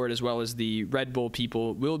 The e-board as well as the Red Bull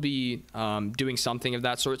people will be doing something of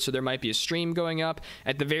that sort. So there might be a stream going up.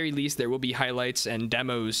 At the very least, there will be highlights and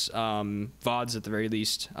demos, VODs at the very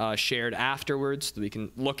least, shared afterwards. So we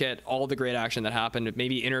can look at all the great action that happened.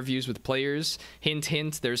 Maybe interviews with players. Hint,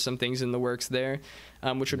 hint, there's some things in the works there.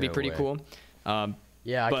 Which would be pretty cool.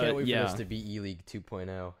 Yeah, I can't wait for this to be E-League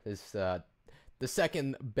 2.0. It's the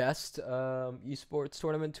second best esports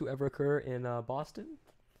tournament to ever occur in Boston.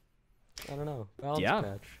 I don't know. Balance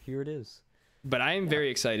Patch. Here it is. But I am very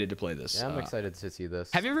excited to play this. Yeah, I'm excited to see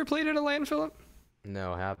this. Have you ever played at a LAN, Phillip?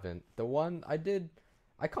 No, I haven't. The one I did,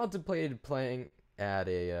 I contemplated playing at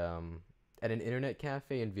an internet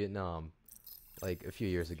cafe in Vietnam, like a few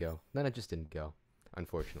years ago. Then I just didn't go,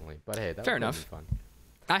 unfortunately. But hey, that Fair would enough. be fun.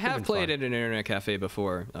 I have played at an internet cafe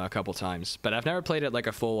before a couple times, but I've never played at like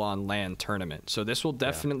a full-on LAN tournament. So this will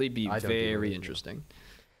definitely be very interesting.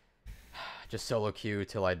 Just solo queue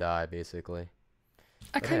till I die, basically.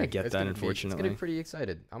 I kind of get that, unfortunately. It's gonna be pretty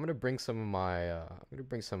excited. I'm gonna bring some of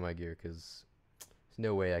my gear because there's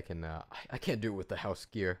no way I can. I can't do it with the house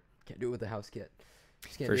gear. Can't do it with the house kit.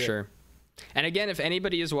 For sure. And again, if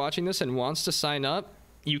anybody is watching this and wants to sign up,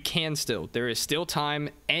 you can still. There is still time.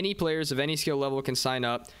 Any players of any skill level can sign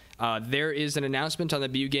up. There is an announcement on the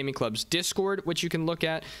BU Gaming Club's Discord, which you can look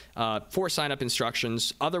at for sign-up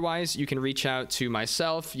instructions. Otherwise, you can reach out to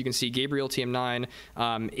myself. You can see Gabriel TM9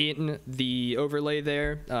 in the overlay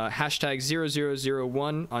there, hashtag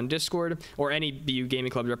 0001 on Discord, or any BU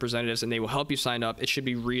Gaming Club representatives, and they will help you sign up. It should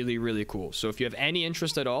be really, really cool. So if you have any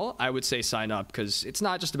interest at all, I would say sign up, because it's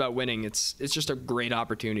not just about winning. It's just a great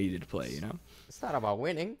opportunity to play, you know? It's not about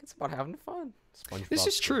winning. It's about having fun. This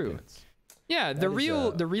is true. Yeah, the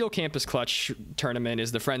real Campus Clutch tournament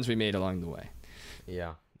is the friends we made along the way.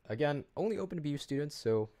 Yeah. Again, only open to BU students,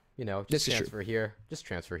 so you know, just transfer here. Just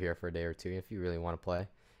transfer here for a day or two if you really want to play.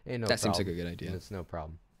 Ain't no that problem. Seems like a good idea. It's no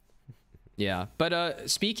problem. Yeah, but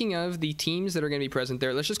speaking of the teams that are going to be present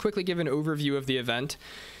there, let's just quickly give an overview of the event.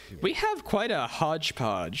 Yeah. We have quite a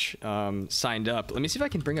hodgepodge signed up. Let me see if I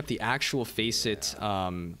can bring up the actual Faceit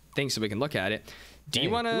thing so we can look at it. Do you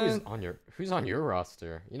want to? Who's on your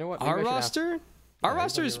roster? You know what? Our roster? Our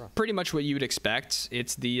roster is pretty much what you would expect.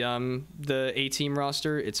 It's the A team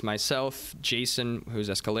roster. It's myself, Jason, who's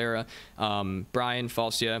Escalera, Brian,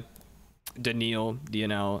 Falsia, Daniil,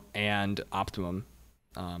 DNL, and Optimum.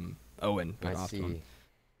 Owen. I see.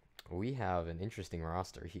 We have an interesting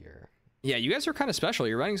roster here. Yeah, you guys are kind of special.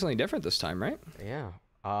 You're running something different this time, right? Yeah.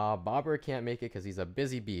 Bobber can't make it because he's a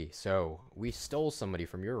busy bee. So we stole somebody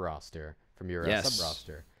from your roster, from your sub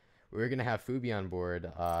roster. We're gonna have Fubi on board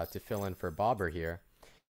to fill in for Bobber here,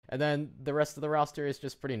 and then the rest of the roster is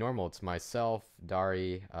just pretty normal. It's myself,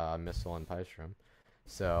 Dari, Missile, and Pystrom.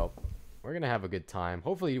 So we're gonna have a good time.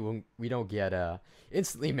 Hopefully we don't get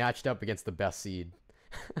instantly matched up against the best seed.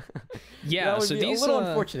 Yeah, that would so be these a little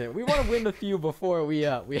unfortunate. We want to win a few before we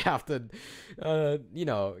have to you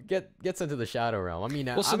know, get sent to the Shadow Realm. I mean,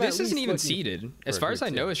 well, so this isn't even seeded. As far as I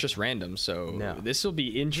know, it's just random. So this will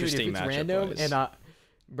be interesting. Dude, if it's random and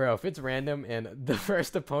bro, if it's random and the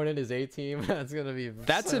first opponent is A team, that's gonna be a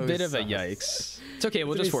bit of a yikes. It's okay,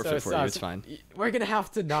 we'll just forfeit for you. It's fine. We're gonna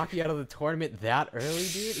have to knock you out of the tournament that early,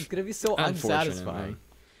 dude. It's gonna be so unsatisfying.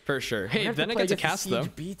 For sure. Hey, then I get to cast though.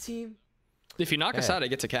 B team. If you knock us out, I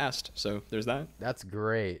get to cast. So there's that. That's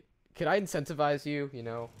great. Could I incentivize you? You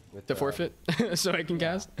know, with the forfeit, so I can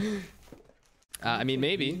cast. I mean,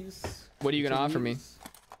 maybe. What are you gonna offer me?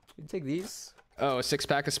 You take these. Oh, a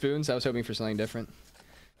 6-pack of spoons. I was hoping for something different.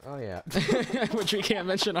 Oh yeah. Which we can't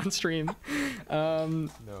mention on stream.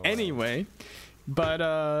 Anyway,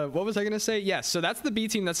 but what was I gonna say? Yes, so that's the B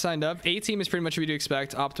team that's signed up. A team is pretty much what you'd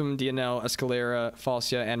expect: Optimum, DNL, Escalera,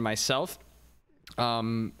 Falsia, and myself.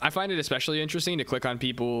 I find it especially interesting to click on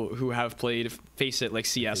people who have played Faceit like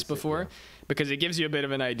CS before, because it gives you a bit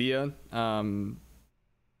of an idea.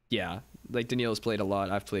 Yeah, like Daniil's played a lot.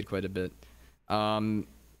 I've played quite a bit.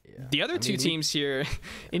 The other two teams here,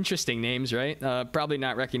 interesting names, right? Probably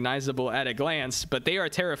not recognizable at a glance, but they are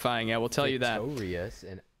terrifying. I will tell you that. Victorious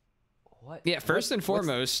and what? Yeah, first and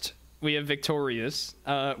foremost, we have Victorious,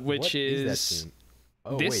 which is that team?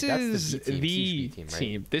 Oh, this is the team.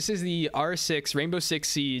 Right? This is the R6 Rainbow Six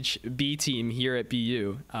Siege B team here at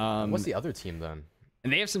BU. What's the other team then?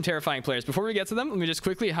 And they have some terrifying players. Before we get to them, let me just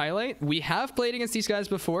quickly highlight. We have played against these guys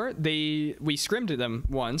before. We scrimmed them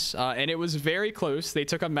once, and it was very close. They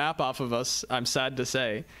took a map off of us, I'm sad to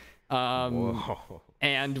say.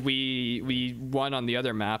 And we won on the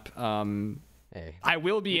other map. Hey. I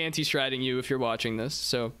will be anti-stratting you if you're watching this,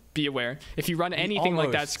 so be aware. If you run anything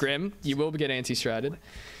like that scrim, you will get anti-stratted.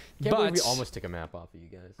 But we almost took a map off of you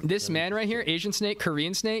guys. This man right here, Asian Snake,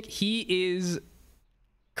 Korean Snake, he is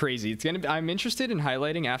crazy. I'm interested in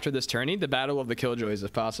highlighting after this tourney the battle of the Killjoys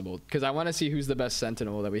if possible, because I want to see who's the best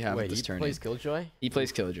Sentinel that we have at this tourney. He plays Killjoy? He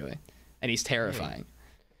plays Killjoy, and he's terrifying.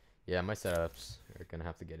 Yeah, my setups are gonna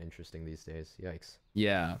have to get interesting these days. Yikes.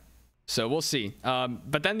 Yeah. So we'll see.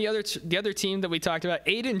 But then the other team that we talked about,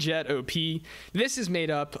 Aiden Jet OP. This is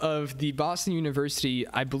made up of the Boston University,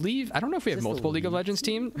 I believe. I don't know if we have multiple League of Legends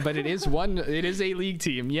team, but it is one. It is a league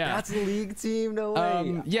team. Yeah. That's a league team. No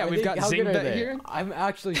way. Yeah, we've got Zingbet here. I'm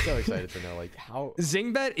actually so excited to know like how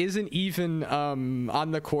Zingbet isn't even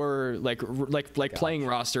on the core like playing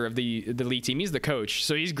roster of the league team. He's the coach,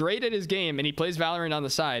 so he's great at his game and he plays Valorant on the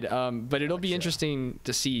side. But it'll be interesting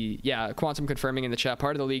to see. Yeah, Quantum confirming in the chat,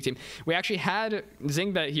 part of the league team. We actually had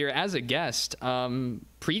Zingbet here as a guest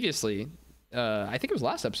previously. I think it was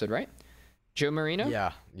last episode, right? Joe Marino?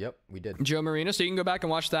 Yeah, yep, we did. Joe Marino, so you can go back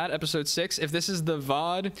and watch that, episode 6. If this is the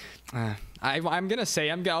VOD, I'm going to say,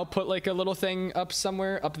 I'll put like a little thing up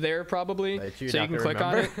somewhere, up there probably, so you can click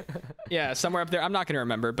on it. Yeah, somewhere up there. I'm not going to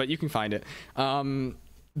remember, but you can find it.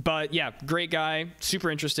 But yeah, great guy, super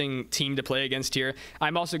interesting team to play against here.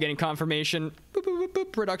 I'm also getting confirmation. Boop, boop, boop,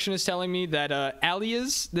 boop. Production is telling me that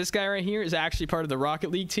Alias, this guy right here, is actually part of the Rocket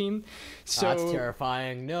League team. So that's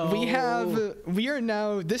terrifying. No. We are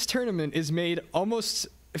now, this tournament is made almost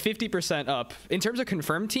 50% up. In terms of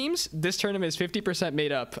confirmed teams, this tournament is 50%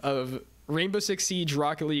 made up of Rainbow Six Siege,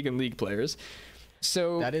 Rocket League, and League players.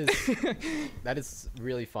 So that is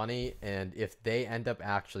really funny, and if they end up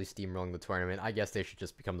actually steamrolling the tournament, I guess they should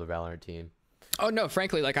just become the Valorant team. Oh no,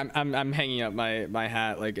 frankly, like I'm hanging up my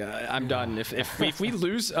hat. Like I'm done. If we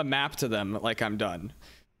lose a map to them, like I'm done.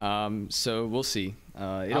 So we'll see.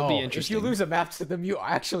 It'll be interesting. If you lose a map to them, you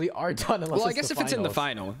actually are done. Well, I guess if it's in the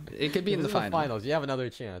final, it could be in the finals. You have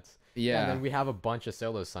another chance. Yeah. And then we have a bunch of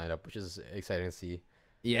solos signed up, which is exciting to see.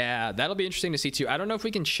 Yeah, that'll be interesting to see too. I don't know if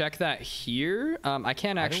we can check that here. I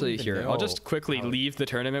can't actually here. I'll just quickly leave the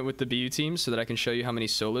tournament with the BU team so that I can show you how many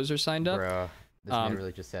solos are signed up. Bruh, this man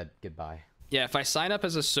really just said goodbye. Yeah, if I sign up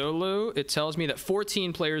as a solo, it tells me that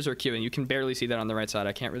 14 players are queuing. You can barely see that on the right side.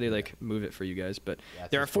 I can't really like move it for you guys, but yeah,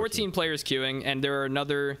 there are 14 players queuing, and there are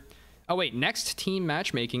another... Oh wait, next team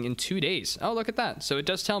matchmaking in 2 days. Oh, look at that. So it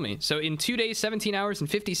does tell me. So in 2 days, 17 hours and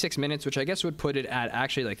 56 minutes, which I guess would put it at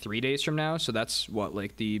actually like 3 days from now. So that's what,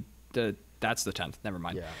 like that's the 10th. Never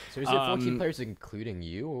mind. Yeah. So is there 14 players including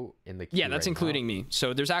you in the queue? Yeah, that's including me.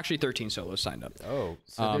 So there's actually 13 solos signed up. Oh,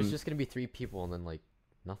 so there's just going to be 3 people and then like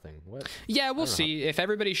nothing. What? Yeah, we'll see. If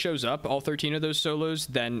everybody shows up, all 13 of those solos,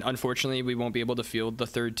 then unfortunately we won't be able to field the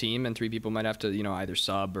third team, and 3 people might have to, you know, either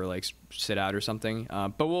sub or like sit out or something.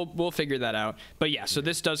 But we'll figure that out. But yeah, so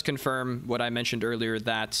this does confirm what I mentioned earlier,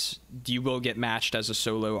 that you will get matched as a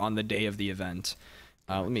solo on the day of the event.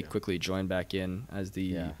 Let me quickly join back in as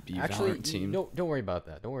the Valorant team. Don't worry about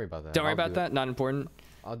that. Don't worry about that. Don't worry about that. Not important.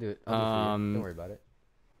 I'll do it. I'll do it for you. Don't worry about it.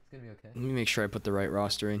 It's gonna be okay. Let me make sure I put the right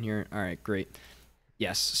roster in here. All right, great.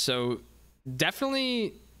 Yes, so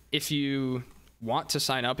definitely if you want to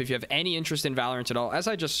sign up, if you have any interest in Valorant at all, as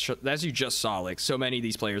you just saw, like so many of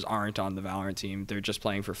these players aren't on the Valorant team. They're just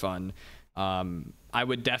playing for fun. I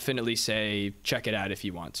would definitely say check it out if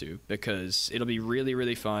you want to, because it'll be really,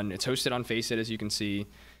 really fun. It's hosted on Faceit, as you can see.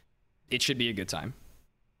 It should be a good time.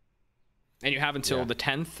 And you have until the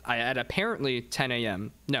 10th at apparently 10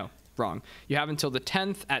 a.m. No, wrong. You have until the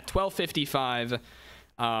 10th at 12:55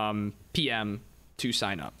 p.m. to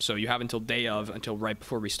sign up. So you have until day of, until right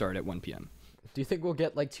before we start at 1 p.m. Do you think we'll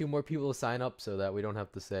get like 2 more people to sign up so that we don't have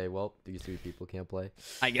to say, well, these 3 people can't play?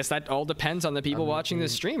 I guess that all depends on the people watching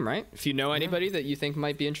this stream, right? If you know anybody that you think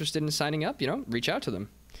might be interested in signing up, you know, reach out to them.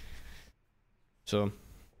 So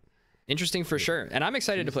interesting for sure. And I'm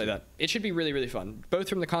excited to play that. It should be really, really fun. Both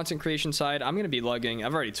from the content creation side, I'm going to be lugging.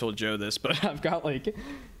 I've already told Joe this, but I've got like...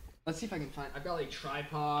 Let's see if I can find... I've got like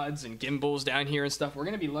tripods and gimbals down here and stuff. We're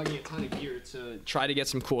going to be lugging a ton of gear to try to get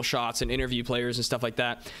some cool shots and interview players and stuff like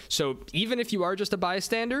that. So even if you are just a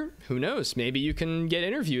bystander, who knows? Maybe you can get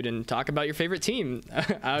interviewed and talk about your favorite team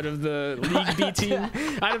out of the League B team,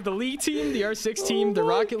 out of the League team, the R6 team, the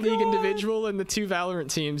Rocket League individual, and the 2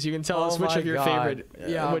 Valorant teams. You can tell us which of your favorite...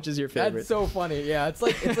 which is your favorite. That's so funny. Yeah, it's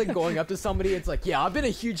like going up to somebody. It's like, yeah, I've been a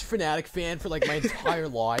huge Fnatic fan for like my entire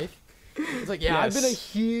life. It's like, yeah, I've been a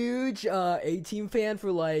huge A-Team fan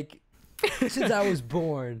for like since I was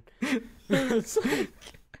born. It's like,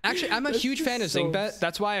 actually, I'm a huge fan of Zingbet.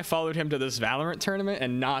 That's why I followed him to this Valorant tournament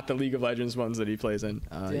and not the League of Legends ones that he plays in.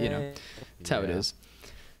 You know, that's how it is.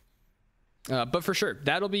 But for sure,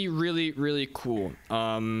 that'll be really, really cool. Do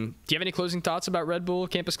you have any closing thoughts about Red Bull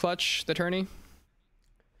Campus Clutch, the tourney?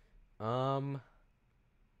 I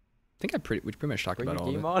think we pretty much talked about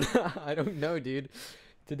all of it. I don't know, dude.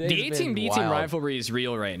 The A-Team B-Team rivalry is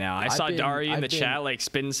real right now. I saw Dari in the chat like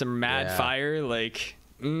spitting some mad fire. Like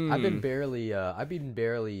I've been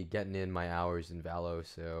barely getting in my hours in Valo,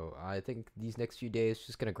 so I think these next few days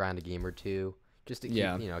just gonna grind a game or 2 just to keep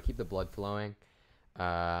keep the blood flowing.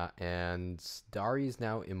 And Dari is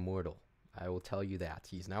now immortal. I will tell you that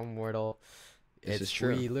he's now immortal. This is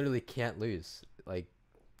true. We literally can't lose. Like,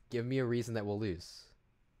 give me a reason that we'll lose.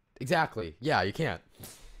 Exactly. Yeah, you can't.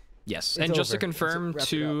 Yes, and just to confirm,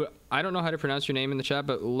 I don't know how to pronounce your name in the chat,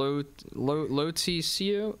 but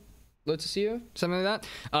Loticio, something like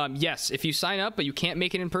that. Yes, if you sign up but you can't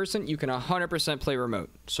make it in person, you can 100% play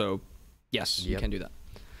remote. So yes, you can do that.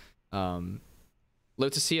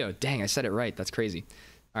 Loticio, dang, I said it right. That's crazy.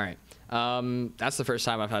 All right. That's the first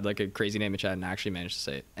time I've had like a crazy name in chat and actually managed to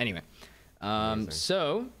say it. Anyway,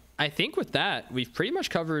 so I think with that, we've pretty much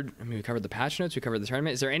covered. I mean, we covered the patch notes. We covered the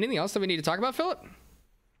tournament. Is there anything else that we need to talk about, Phillip?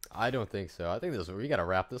 I don't think so. I think we got to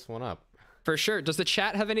wrap this one up. For sure. Does the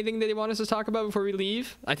chat have anything that they want us to talk about before we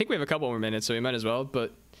leave? I think we have a couple more minutes, so we might as well.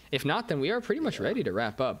 But if not, then we are pretty much ready to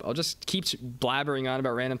wrap up. I'll just keep blabbering on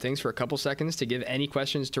about random things for a couple seconds to give any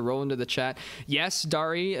questions to roll into the chat. Yes,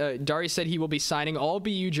 Dari said he will be signing all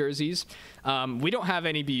BU jerseys. We don't have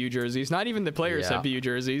any BU jerseys. Not even the players have BU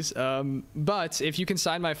jerseys. But if you can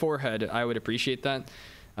sign my forehead, I would appreciate that.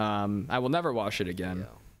 I will never wash it again.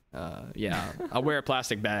 I'll wear a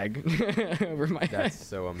plastic bag over my head. That's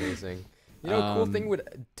so amazing. You know, a cool thing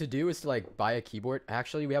to do is to like buy a keyboard.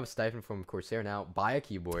 Actually, we have a stipend from Corsair now. Buy a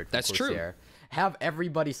keyboard from Corsair. True. Have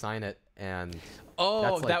everybody sign it, and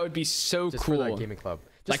that's, like, that would be so just cool. For the gaming club.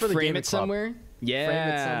 Just like for the frame it club. somewhere. Yeah.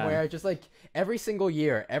 Frame it somewhere. Just like every single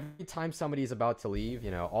year, every time somebody's about to leave, you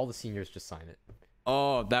know, all the seniors just sign it.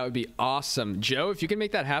 Oh, that would be awesome, Joe. If you can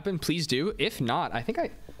make that happen, please do. If not, I think we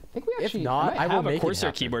actually. If not, I will have a make Corsair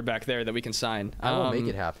it happen. keyboard back there that we can sign. I will make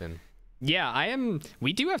it happen. Yeah,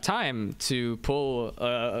 we do have time to pull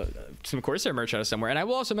some Corsair merch out of somewhere. And I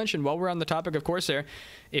will also mention, while we're on the topic of Corsair,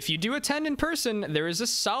 if you do attend in person, there is a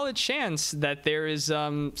solid chance that there is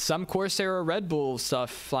some Corsair or Red Bull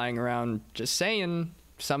stuff flying around. Just saying,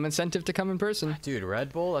 some incentive to come in person. Dude,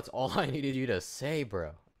 Red Bull, that's all I needed you to say,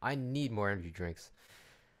 bro. I need more energy drinks.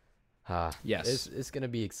 Yes. It's going to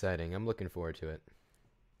be exciting. I'm looking forward to it.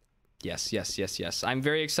 Yes. I'm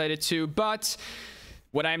very excited too, but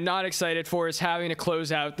what I'm not excited for is having to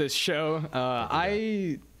close out this show.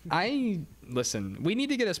 I listen, we need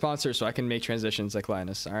to get a sponsor so I can make transitions like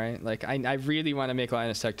Linus, all right? Like, I really want to make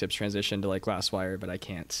Linus Tech Tips transition to like Glasswire, but I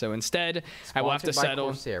can't. So instead, I will have to settle.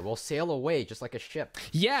 Corsair. We'll sail away just like a ship.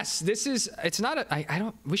 Yes, it's not a, I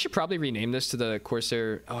don't, we should probably rename this to the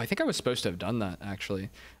Corsair. Oh, I think I was supposed to have done that actually.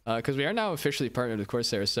 Because we are now officially partnered with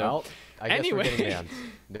Corsair. So well, I guess anyway, we're getting banned.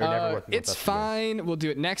 They're never working with it's us fine. again. We'll do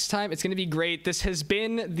it next time. It's going to be great. This has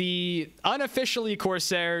been the unofficially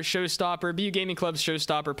Corsair Showstopper, BU Gaming Club's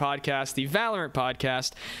Showstopper podcast, the Valorant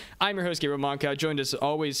podcast. I'm your host, Gabriel Moncau, joined as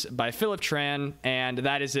always by Phillip Tran, and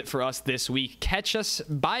that is it for us this week. Catch us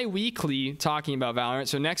bi-weekly talking about Valorant.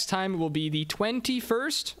 So next time will be the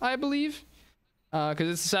 21st, I believe, because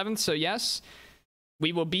it's the 7th. So yes.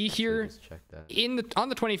 We will be here on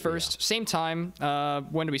the 21st, same time.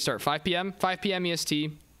 When do we start? 5 p.m.? 5 p.m. EST,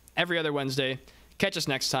 every other Wednesday. Catch us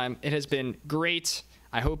next time. It has been great.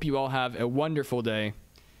 I hope you all have a wonderful day.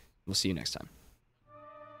 We'll see you next time.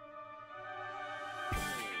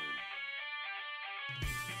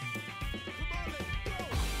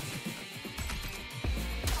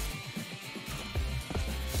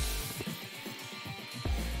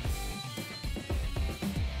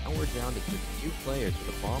 We're down to just 2 players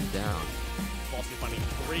with a bomb down. Falsely finding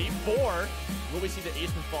 3, 4. Will we see the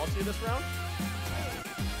ace from Falsey this round?